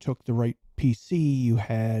if you took the right PC, you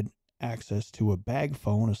had access to a bag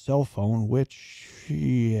phone, a cell phone, which,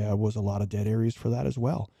 was a lot of dead areas for that as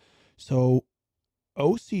well. So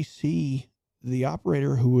OCC, the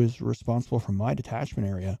operator who was responsible for my detachment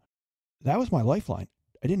area, that was my lifeline.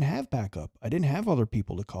 I didn't have backup. I didn't have other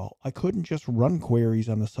people to call. I couldn't just run queries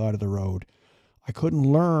on the side of the road. I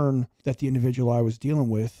couldn't learn that the individual I was dealing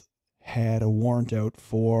with had a warrant out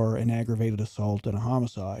for an aggravated assault and a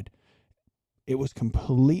homicide. It was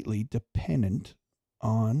completely dependent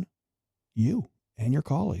on you and your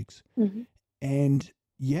colleagues. Mm-hmm. And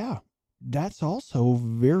yeah, that's also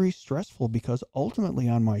very stressful because ultimately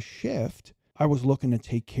on my shift, I was looking to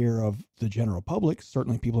take care of the general public,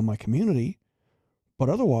 certainly people in my community, but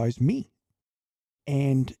otherwise me.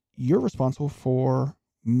 And you're responsible for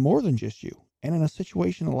more than just you. And in a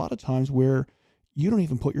situation a lot of times where you don't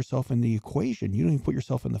even put yourself in the equation, you don't even put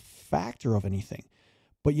yourself in the factor of anything,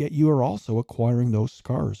 but yet you are also acquiring those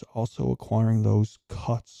scars, also acquiring those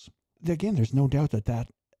cuts. Again, there's no doubt that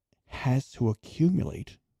has to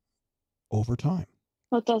accumulate over time.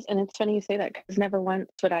 Well, it does. And it's funny you say that, because never once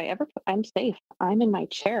would I ever I'm safe. I'm in my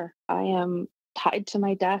chair. I am tied to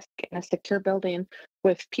my desk in a secure building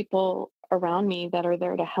with people around me that are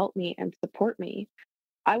there to help me and support me.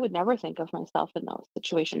 I would never think of myself in those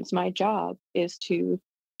situations. My job is to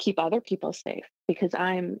keep other people safe, because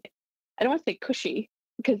I don't want to say cushy,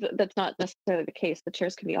 because that's not necessarily the case. The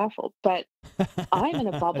chairs can be awful, but I'm in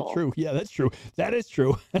a bubble. True. Yeah, that's true. That is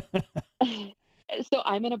true. So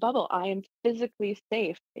I'm in a bubble. I am physically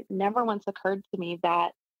safe. It never once occurred to me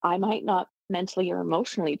that I might not mentally or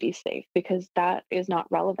emotionally be safe, because that is not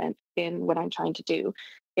relevant in what I'm trying to do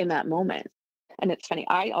in that moment. And it's funny,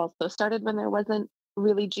 I also started when there wasn't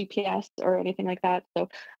really GPS or anything like that. So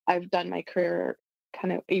I've done my career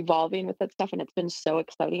kind of evolving with that stuff. And it's been so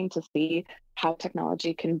exciting to see how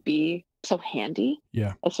technology can be so handy.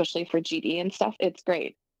 Yeah. Especially for GD and stuff. It's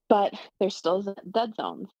great. But there's still dead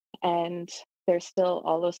zones. And there's still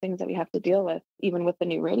all those things that we have to deal with, even with the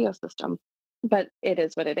new radio system. But it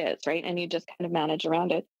is what it is, right? And you just kind of manage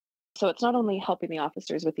around it. So it's not only helping the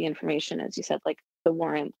officers with the information, as you said, like the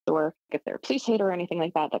warrants or if they're a police hater or anything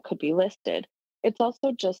like that could be listed. It's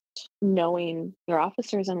also just knowing your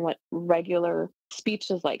officers and what regular speech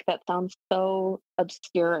is like. That sounds so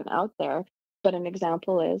obscure and out there. But an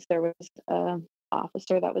example is there was an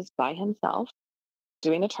officer that was by himself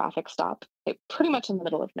doing a traffic stop, pretty much in the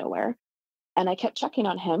middle of nowhere. And I kept checking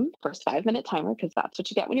on him, first 5-minute timer, because that's what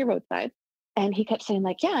you get when you're roadside. And he kept saying,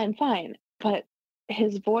 like, yeah, I'm fine. But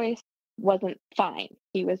his voice wasn't fine.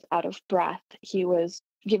 He was out of breath. He was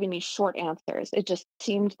giving me short answers. It just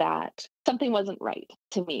seemed that something wasn't right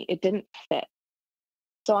to me. It didn't fit.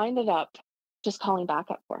 So I ended up just calling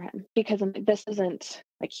backup for him because this isn't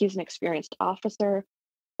like he's an experienced officer.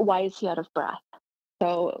 Why is he out of breath?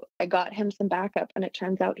 So I got him some backup, and it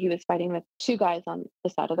turns out he was fighting with 2 guys on the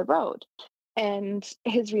side of the road. And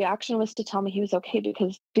his reaction was to tell me he was okay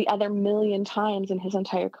because the other million times in his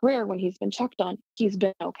entire career when he's been checked on, he's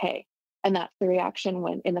been okay. And that's the reaction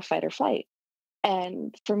when in the fight or flight.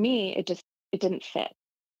 And for me, it didn't fit.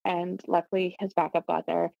 And luckily his backup got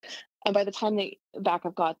there. And by the time the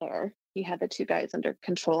backup got there, he had the 2 guys under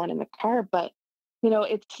control and in the car. But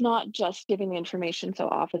it's not just giving the information so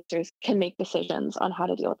officers can make decisions on how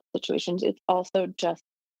to deal with the situations. It's also just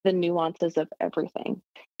the nuances of everything,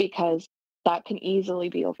 because that can easily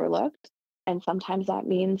be overlooked. And sometimes that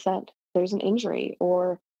means that there's an injury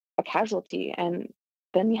or a casualty, and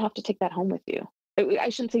then you have to take that home with you. I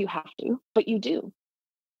shouldn't say you have to, but you do.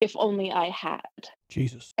 If only I had.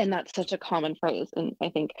 Jesus. And that's such a common phrase. And I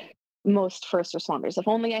think most first responders, if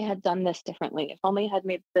only I had done this differently, if only I had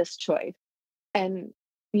made this choice. And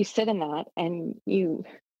you sit in that and you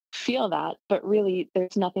feel that, but really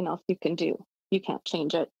there's nothing else you can do. You can't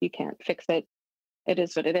change it. You can't fix it. It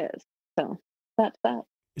is what it is. So that's that.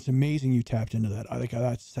 It's amazing you tapped into that. I think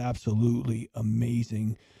that's absolutely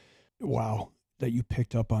amazing. Wow. That you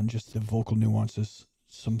picked up on just the vocal nuances,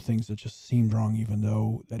 some things that just seemed wrong, even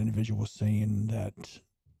though that individual was saying that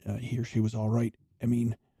he or she was all right. I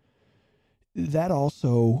mean, that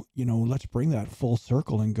also, let's bring that full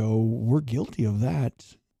circle and go, we're guilty of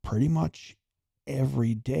that pretty much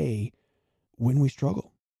every day when we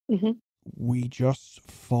struggle. Mm-hmm. We just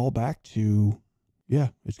fall back to, yeah,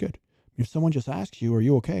 it's good. If someone just asks you, are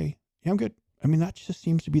you okay? Yeah, I'm good. I mean, that just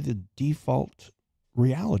seems to be the default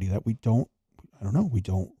reality that we don't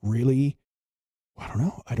really,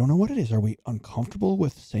 I don't know what it is. Are we uncomfortable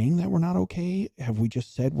with saying that we're not okay? Have we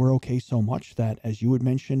just said we're okay so much that, as you had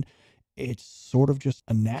mentioned, it's sort of just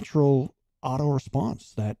a natural auto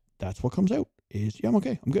response that's what comes out is, yeah, I'm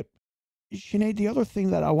okay. I'm good. Sinead, the other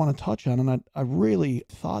thing that I want to touch on, and I really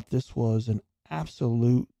thought this was an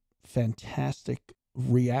absolute fantastic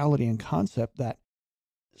reality and concept that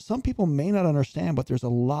some people may not understand, but there's a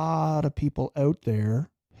lot of people out there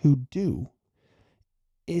who do,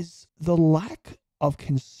 is the lack of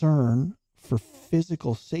concern for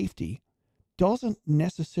physical safety doesn't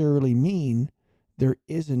necessarily mean there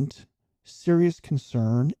isn't serious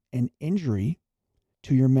concern and injury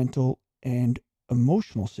to your mental and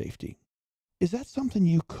emotional safety. Is that something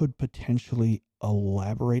you could potentially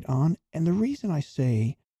elaborate on? And the reason I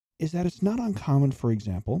say is that it's not uncommon, for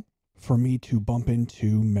example, for me to bump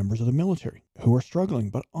into members of the military who are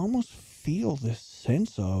struggling, but almost feel this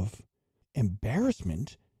sense of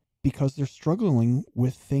embarrassment because they're struggling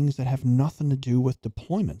with things that have nothing to do with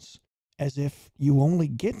deployments. As if you only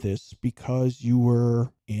get this because you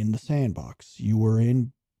were in the sandbox, you were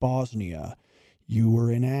in Bosnia, you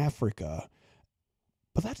were in Africa.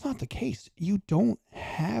 But that's not the case. You don't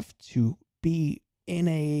have to be in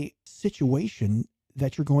a situation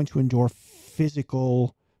that you're going to endure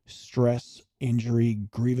physical stress, injury,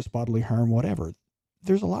 grievous bodily harm, whatever.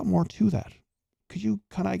 There's a lot more to that. Could you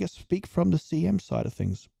kind of, I guess, speak from the CM side of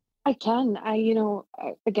things? I can.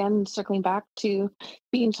 Again, circling back to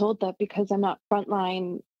being told that because I'm not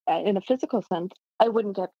frontline in a physical sense, I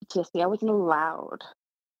wouldn't get PTSD. I wasn't allowed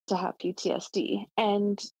to have PTSD.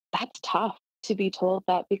 And that's tough to be told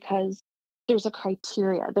that because there's a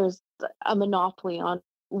criteria, there's a monopoly on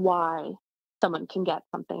why someone can get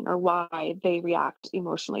something or why they react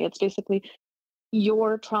emotionally. It's basically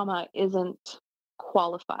your trauma isn't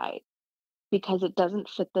qualified because it doesn't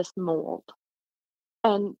fit this mold.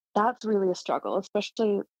 And that's really a struggle,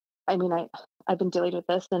 especially, I've been dealing with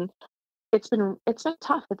this and it's been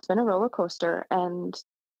tough. It's been a roller coaster and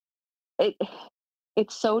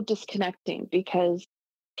it's so disconnecting because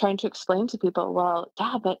trying to explain to people, well,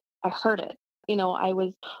 yeah, but I heard it. I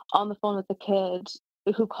was on the phone with a kid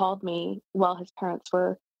who called me while his parents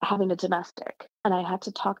were having a domestic, and I had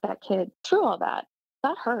to talk that kid through all that.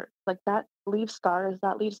 That hurt. Like, that leaves scars,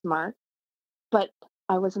 that leaves marks, but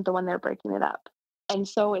I wasn't the one there breaking it up. And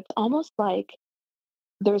so it's almost like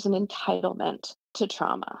there's an entitlement to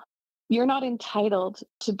trauma. You're not entitled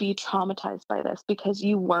to be traumatized by this because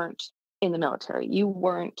you weren't in the military. You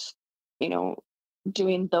weren't, you know,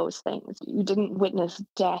 doing those things. You didn't witness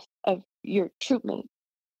death of your troopmate.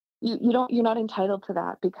 You're not entitled to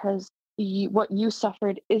that because what you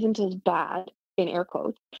suffered isn't as bad, in air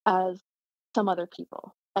quotes, as some other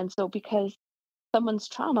people. And so because someone's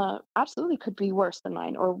trauma absolutely could be worse than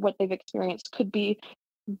mine, or what they've experienced could be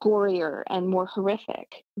gorier and more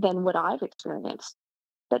horrific than what I've experienced,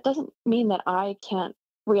 that doesn't mean that I can't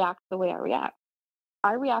react the way I react.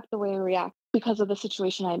 I react the way I react because of the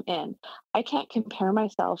situation I'm in. I can't compare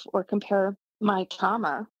myself or compare my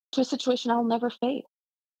trauma to a situation I'll never face,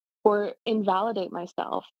 or invalidate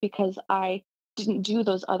myself because I didn't do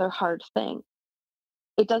those other hard things.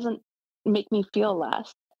 It doesn't make me feel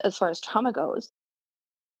less as far as trauma goes,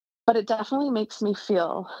 but it definitely makes me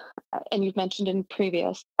feel, and you've mentioned in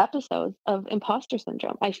previous episodes, of imposter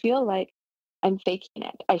syndrome. I feel like I'm faking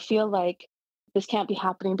it. I feel like this can't be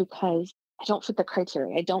happening because I don't fit the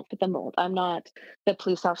criteria. I don't fit the mold. I'm not the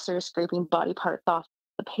police officer scraping body parts off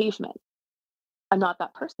the pavement. I'm not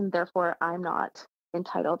that person. Therefore, I'm not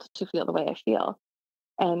entitled to feel the way I feel.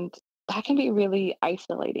 And that can be really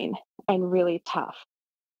isolating and really tough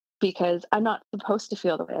because I'm not supposed to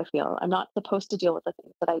feel the way I feel. I'm not supposed to deal with the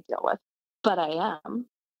things that I deal with, but I am.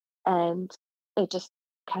 And it just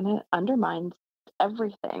kind of undermines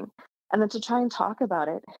everything. And then to try and talk about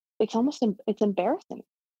it, it's embarrassing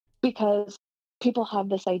because people have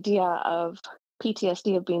this idea of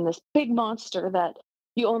PTSD of being this big monster that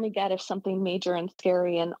you only get if something major and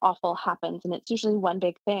scary and awful happens. And it's usually one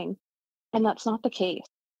big thing. And that's not the case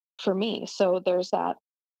for me. So there's that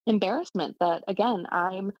embarrassment that, again,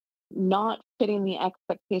 I'm not fitting the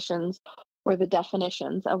expectations or the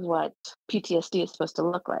definitions of what PTSD is supposed to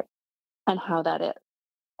look like and how that is.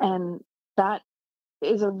 And that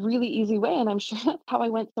is a really easy way. And I'm sure that's how I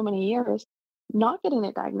went so many years not getting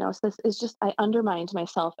it diagnosed. This is just, I undermined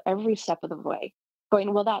myself every step of the way,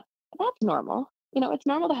 going, well, that's normal. It's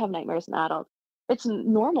normal to have nightmares in adults. It's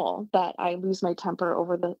normal that I lose my temper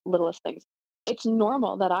over the littlest things. It's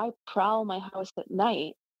normal that I prowl my house at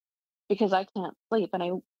night because I can't sleep. And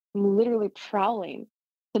I'm literally prowling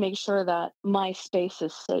to make sure that my space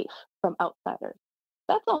is safe from outsiders.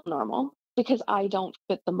 That's all normal because I don't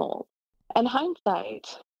fit the mold. And hindsight,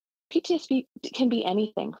 PTSD can be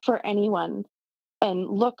anything for anyone and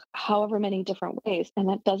look however many different ways. And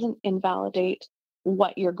that doesn't invalidate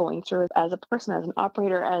what you're going through as a person, as an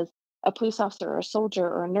operator, as a police officer, or a soldier,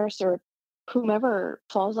 or a nurse, or whomever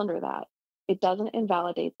falls under that. It doesn't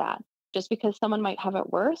invalidate that. Just because someone might have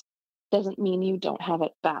it worse doesn't mean you don't have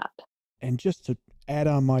it bad. And just to add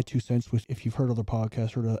on my 2 cents, with if you've heard other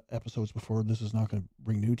podcasts or the episodes before, this is not going to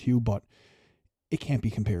ring new to you, but it can't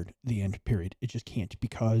be compared, the end, period. It just can't,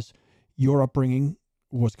 because your upbringing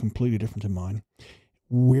was completely different than mine.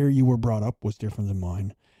 Where you were brought up was different than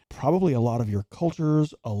mine. Probably a lot of your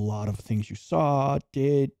cultures, a lot of things you saw,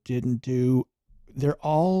 didn't do, they're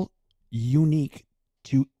all unique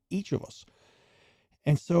to each of us.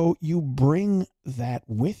 And so you bring that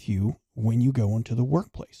with you when you go into the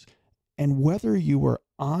workplace. And whether you were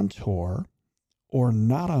on tour or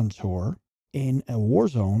not on tour in a war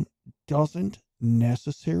zone doesn't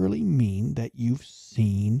necessarily mean that you've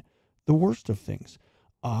seen the worst of things.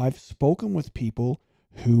 I've spoken with people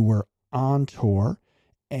who were on tour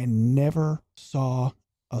and never saw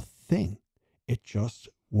a thing. It just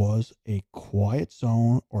was a quiet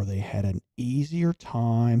zone, or they had an easier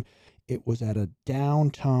time. It was at a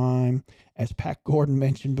downtime. As Pat Gordon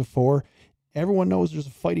mentioned before, everyone knows there's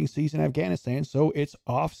a fighting season in Afghanistan, so it's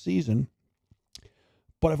off season.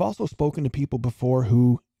 But I've also spoken to people before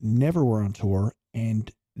who never were on tour, and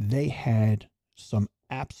they had some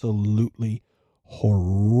absolutely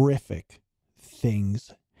horrific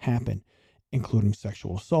things happen, including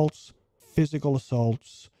sexual assaults, physical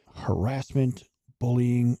assaults, harassment,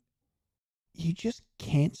 bullying. You just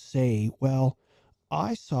can't say, well,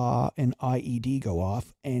 I saw an IED go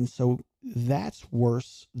off, and so that's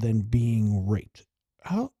worse than being raped.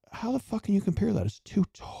 How the fuck can you compare that? It's two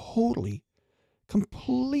totally,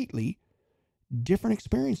 completely different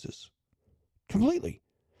experiences. Completely.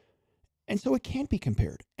 And so it can't be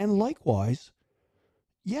compared. And likewise,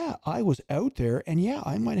 yeah, I was out there, and yeah,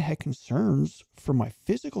 I might have had concerns for my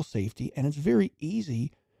physical safety, and it's very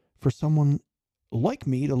easy for someone like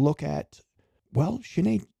me to look at, well,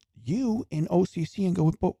 Sinead, you in OCC, and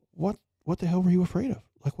go, but what the hell were you afraid of?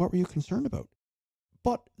 Like, what were you concerned about?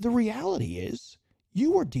 But the reality is,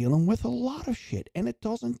 you are dealing with a lot of shit, and it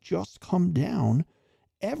doesn't just come down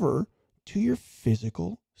ever to your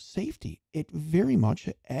physical safety. It very much,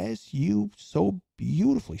 as you so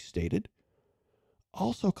beautifully stated,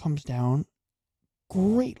 also comes down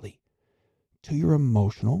greatly to your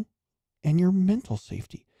emotional and your mental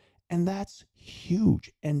safety. And that's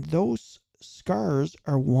huge. And those scars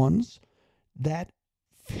are ones that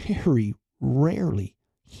very rarely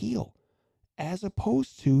heal, as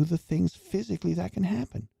opposed to the things physically that can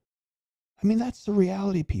happen. I mean, that's the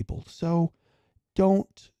reality, people. So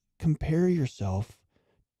don't compare yourself.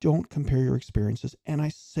 Don't compare your experiences. And I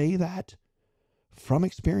say that from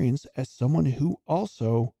experience as someone who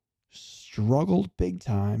also struggled big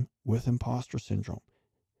time with imposter syndrome.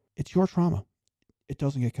 It's your trauma. It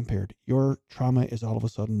doesn't get compared. Your trauma is all of a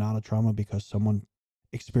sudden not a trauma because someone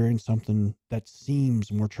experienced something that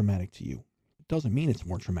seems more traumatic to you. It doesn't mean it's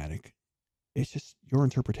more traumatic. It's just your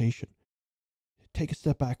interpretation. Take a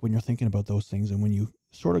step back when you're thinking about those things, and when you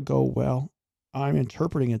sort of go, well, I'm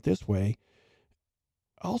interpreting it this way,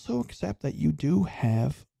 also accept that you do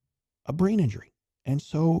have a brain injury. And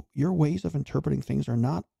so your ways of interpreting things are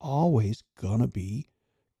not always going to be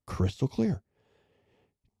crystal clear.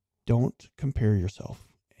 Don't compare yourself.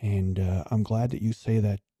 And I'm glad that you say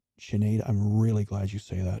that, Sinead. I'm really glad you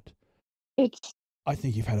say that. I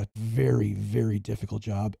think you've had a very, very difficult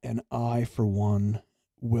job. And I, for one,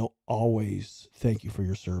 will always thank you for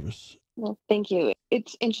your service. Well, thank you.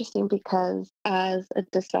 It's interesting because as a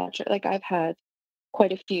dispatcher, like I've had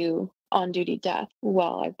quite a few on-duty deaths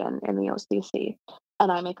while I've been in the OCC.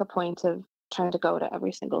 And I make a point of trying to go to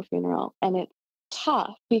every single funeral. And it's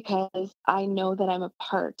tough because I know that I'm a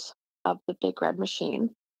part of the big red machine,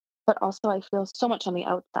 but also I feel so much on the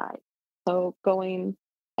outside. So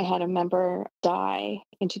I had a member die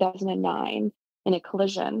in 2009 in a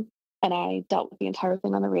collision, and I dealt with the entire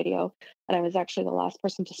thing on the radio. And I was actually the last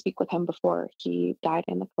person to speak with him before he died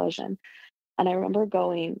in the collision. And I remember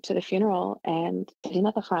going to the funeral and sitting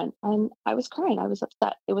at the front, and I was crying. I was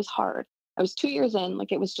upset. It was hard. I was 2 years in,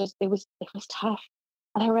 like it was tough.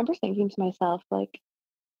 And I remember thinking to myself, like,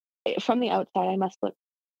 from the outside, I must look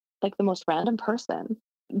like the most random person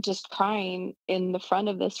just crying in the front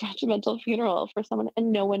of this regimental funeral for someone,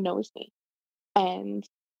 and no one knows me. And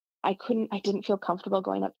I didn't feel comfortable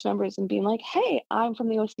going up to members and being like, hey, I'm from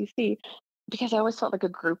the OCC, because I always felt like a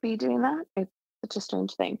groupie doing that. It's such a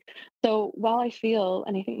strange thing. So while I feel,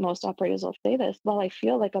 and I think most operators will say this, while I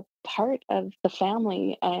feel like a part of the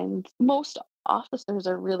family, and most officers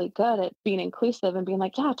are really good at being inclusive and being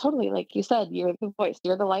like, yeah, totally. Like you said, you're the voice,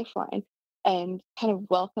 you're the lifeline, and kind of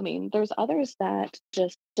welcoming. There's others that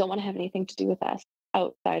just don't want to have anything to do with us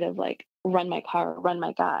outside of like, run my car, run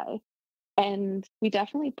my guy. And we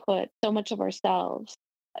definitely put so much of ourselves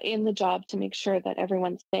in the job to make sure that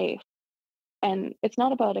everyone's safe. And it's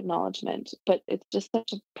not about acknowledgement, but it's just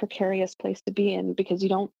such a precarious place to be in because you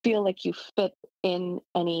don't feel like you fit in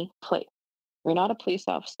any place. You're not a police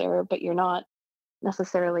officer, but you're not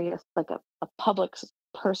necessarily a public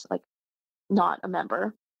person, like not a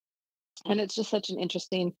member. And it's just such an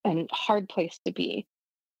interesting and hard place to be.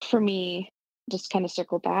 For me, just kind of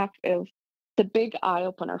circle back of the big eye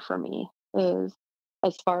opener for me is,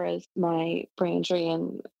 as far as my brain injury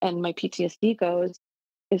and my PTSD goes,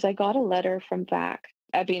 is I got a letter from VAC.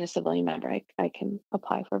 Being a civilian member, I can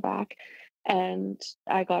apply for VAC. And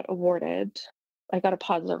I got a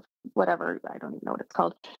positive, whatever, I don't even know what it's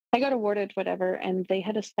called. I got awarded whatever, and they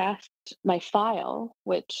had assessed my file,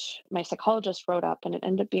 which my psychologist wrote up, and it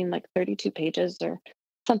ended up being like 32 pages or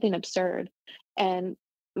something absurd. And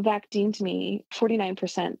VAC deemed me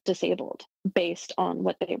 49% disabled based on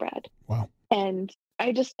what they read. Wow. And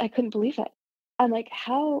I couldn't believe it. I'm like,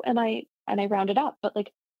 how am I, and I rounded up, but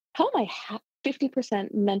like, how am I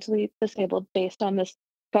 50% mentally disabled based on this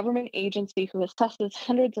government agency who assesses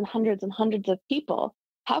hundreds and hundreds and hundreds of people?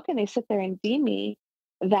 How can they sit there and deem me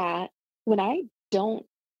that when I don't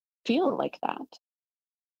feel like that?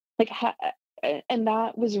 Like, and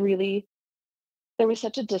that was really, there was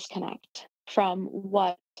such a disconnect from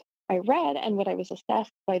what I read and what I was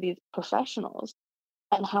assessed by these professionals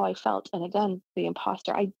and how I felt. And again, the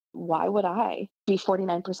imposter, why would I be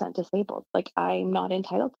 49% disabled? Like, I'm not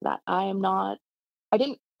entitled to that. I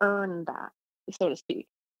didn't earn that, so to speak,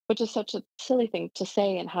 which is such a silly thing to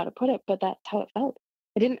say and how to put it, but that's how it felt.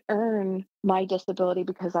 I didn't earn my disability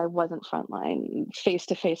because I wasn't frontline face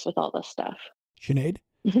to face with all this stuff. Sinead,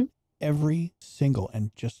 every single,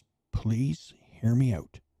 and just please hear me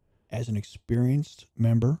out, as an experienced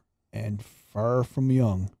member and far from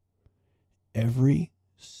young, every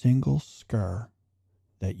single scar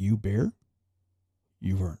that you bear,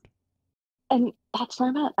 you've earned. And that's where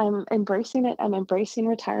I'm at. I'm embracing it. I'm embracing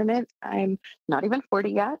retirement. I'm not even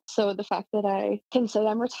 40 yet. So the fact that I can say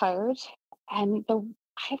I'm retired and I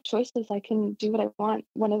have choices, I can do what I want.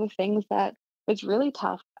 One of the things that was really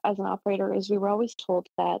tough as an operator is we were always told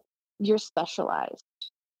that you're specialized.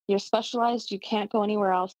 You're specialized. You can't go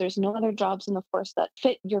anywhere else. There's no other jobs in the force that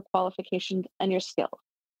fit your qualifications and your skills.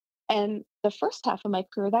 And the first half of my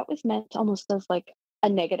career, that was meant almost as like a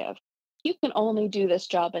negative. You can only do this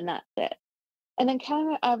job and that's it. And then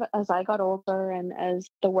kind of as I got older and as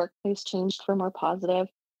the workplace changed for more positive,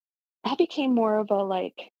 that became more of a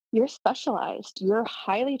like, you're specialized, you're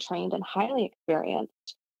highly trained and highly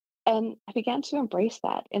experienced. And I began to embrace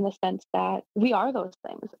that in the sense that we are those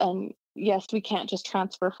things. And yes, we can't just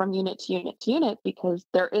transfer from unit to unit to unit because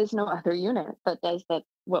there is no other unit that does that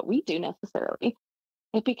what we do necessarily.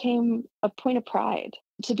 It became a point of pride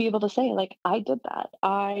to be able to say, like, I did that.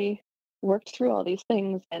 I worked through all these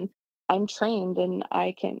things and I'm trained and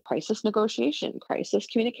I can crisis negotiation, crisis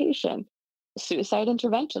communication, suicide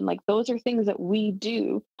intervention. Like, those are things that we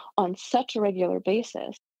do on such a regular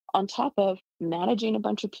basis, on top of managing a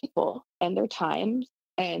bunch of people and their times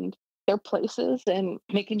and their places and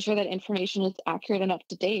making sure that information is accurate and up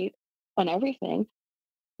to date on everything.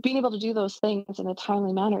 Being able to do those things in a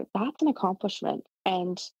timely manner, that's an accomplishment.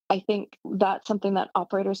 And I think that's something that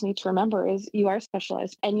operators need to remember is you are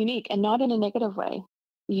specialized and unique and not in a negative way.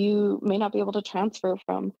 You may not be able to transfer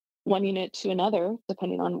from one unit to another,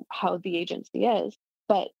 depending on how the agency is,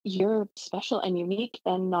 but you're special and unique,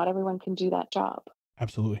 and not everyone can do that job.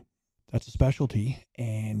 Absolutely. That's a specialty,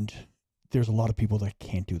 and there's a lot of people that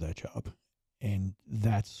can't do that job. And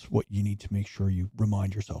that's what you need to make sure you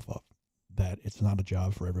remind yourself of, that it's not a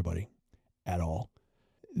job for everybody at all.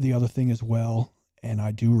 The other thing as well, and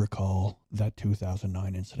I do recall that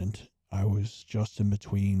 2009 incident, I was just in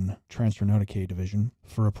between transferring out of K division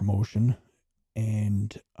for a promotion,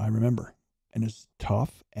 and I remember, and as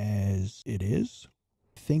tough as it is,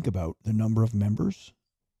 think about the number of members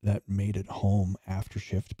that made it home after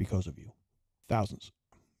shift because of you. Thousands.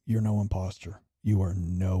 You're no imposter. You are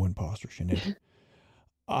no imposter, Sinead.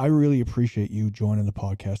 I really appreciate you joining the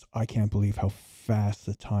podcast. I can't believe how fast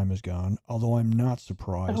the time has gone, although I'm not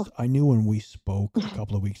surprised. I knew when we spoke a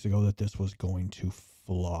couple of weeks ago that this was going to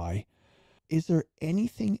fly. Is there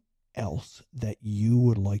anything else that you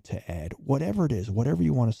would like to add? Whatever it is, whatever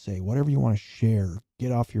you want to say, whatever you want to share,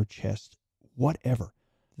 get off your chest, whatever.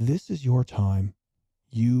 This is your time.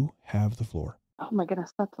 You have the floor. Oh my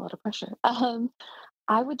goodness, that's a lot of pressure.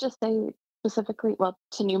 I would just say specifically, well,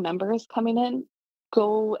 to new members coming in,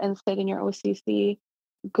 go and sit in your OCC,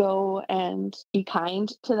 go and be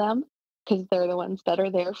kind to them because they're the ones that are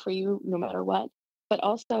there for you no matter what. But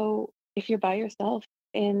also, if you're by yourself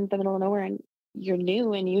in the middle of nowhere and you're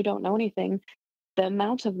new and you don't know anything, the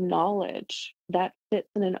amount of knowledge that sits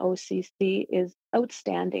in an OCC is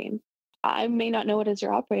outstanding. I may not know it as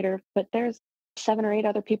your operator, but there's 7 or 8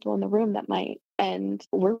 other people in the room that might, and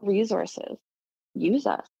we're resources. Use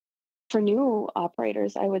us. For new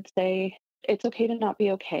operators, I would say it's okay to not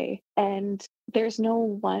be okay. And there's no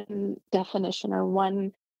one definition or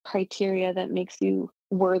one criteria that makes you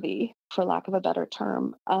worthy, for lack of a better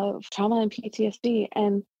term, of trauma and PTSD.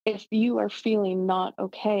 And if you are feeling not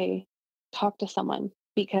okay, talk to someone,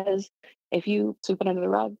 because if you sweep it under the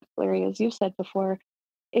rug, Larry, as you've said before,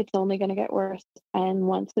 it's only going to get worse. And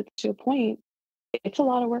once it's to a point, it's a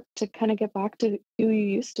lot of work to kind of get back to who you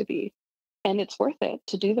used to be. And it's worth it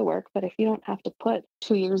to do the work. But if you don't have to put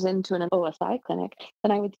 2 years into an OSI clinic,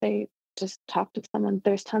 then I would say just talk to someone.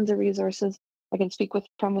 There's tons of resources. I can speak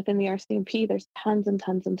from within the RCMP. There's tons and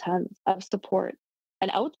tons and tons of support, and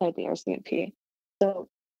outside the RCMP. So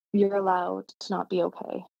you're allowed to not be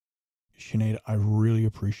okay. Sinead, I really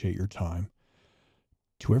appreciate your time.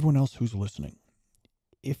 To everyone else who's listening,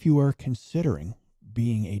 if you are considering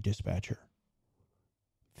being a dispatcher,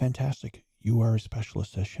 fantastic. You are a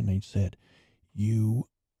specialist, as Sinead said. You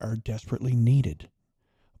are desperately needed.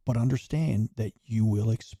 But understand that you will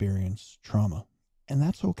experience trauma. And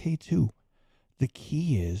that's okay too. The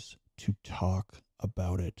key is to talk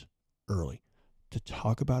about it early, to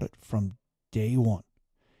talk about it from day one.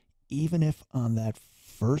 Even if on that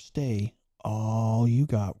first day, all you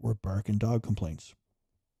got were bark and dog complaints.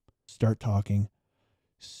 Start talking,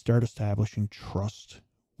 start establishing trust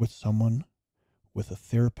with someone, with a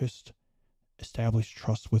therapist, establish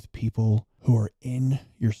trust with people who are in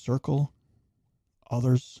your circle,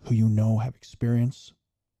 others who you know have experience.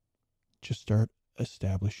 Just start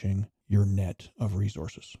establishing your net of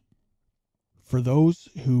resources. For those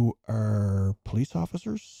who are police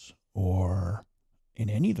officers or in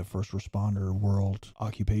any of the first responder world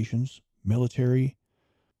occupations, military,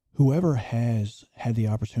 Whoever has had the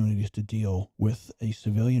opportunities to deal with a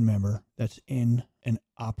civilian member that's in an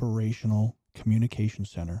operational communication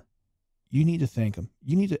center, you need to thank them.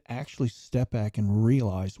 You need to actually step back and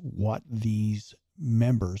realize what these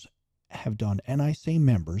members have done. And I say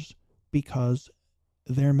members because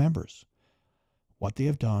they're members. What they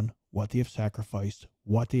have done, what they have sacrificed,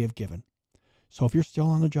 what they have given. So if you're still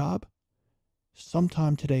on the job,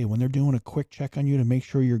 sometime today when they're doing a quick check on you to make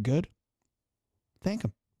sure you're good, thank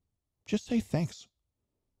them. Just say thanks.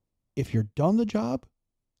 If you're done the job,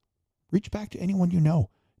 reach back to anyone you know.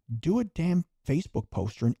 Do a damn Facebook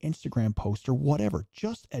post or an Instagram post or whatever,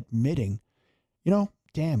 just admitting,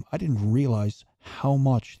 damn, I didn't realize how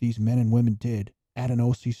much these men and women did at an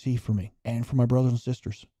OCC for me and for my brothers and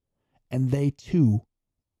sisters. And they too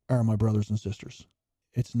are my brothers and sisters.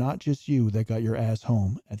 It's not just you that got your ass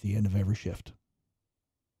home at the end of every shift.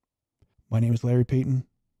 My name is Larry Payton.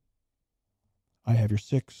 I have your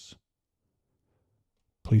 6.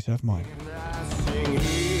 Please have mine.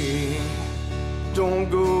 Don't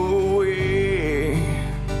go away.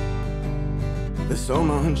 There's so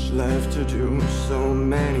much left to do, so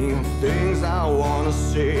many things I wanna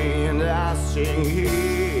say, and I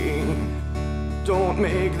sing. Don't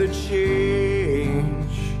make the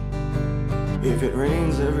change. If it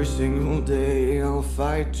rains every single day, I'll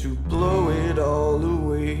fight to blow it all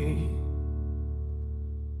away.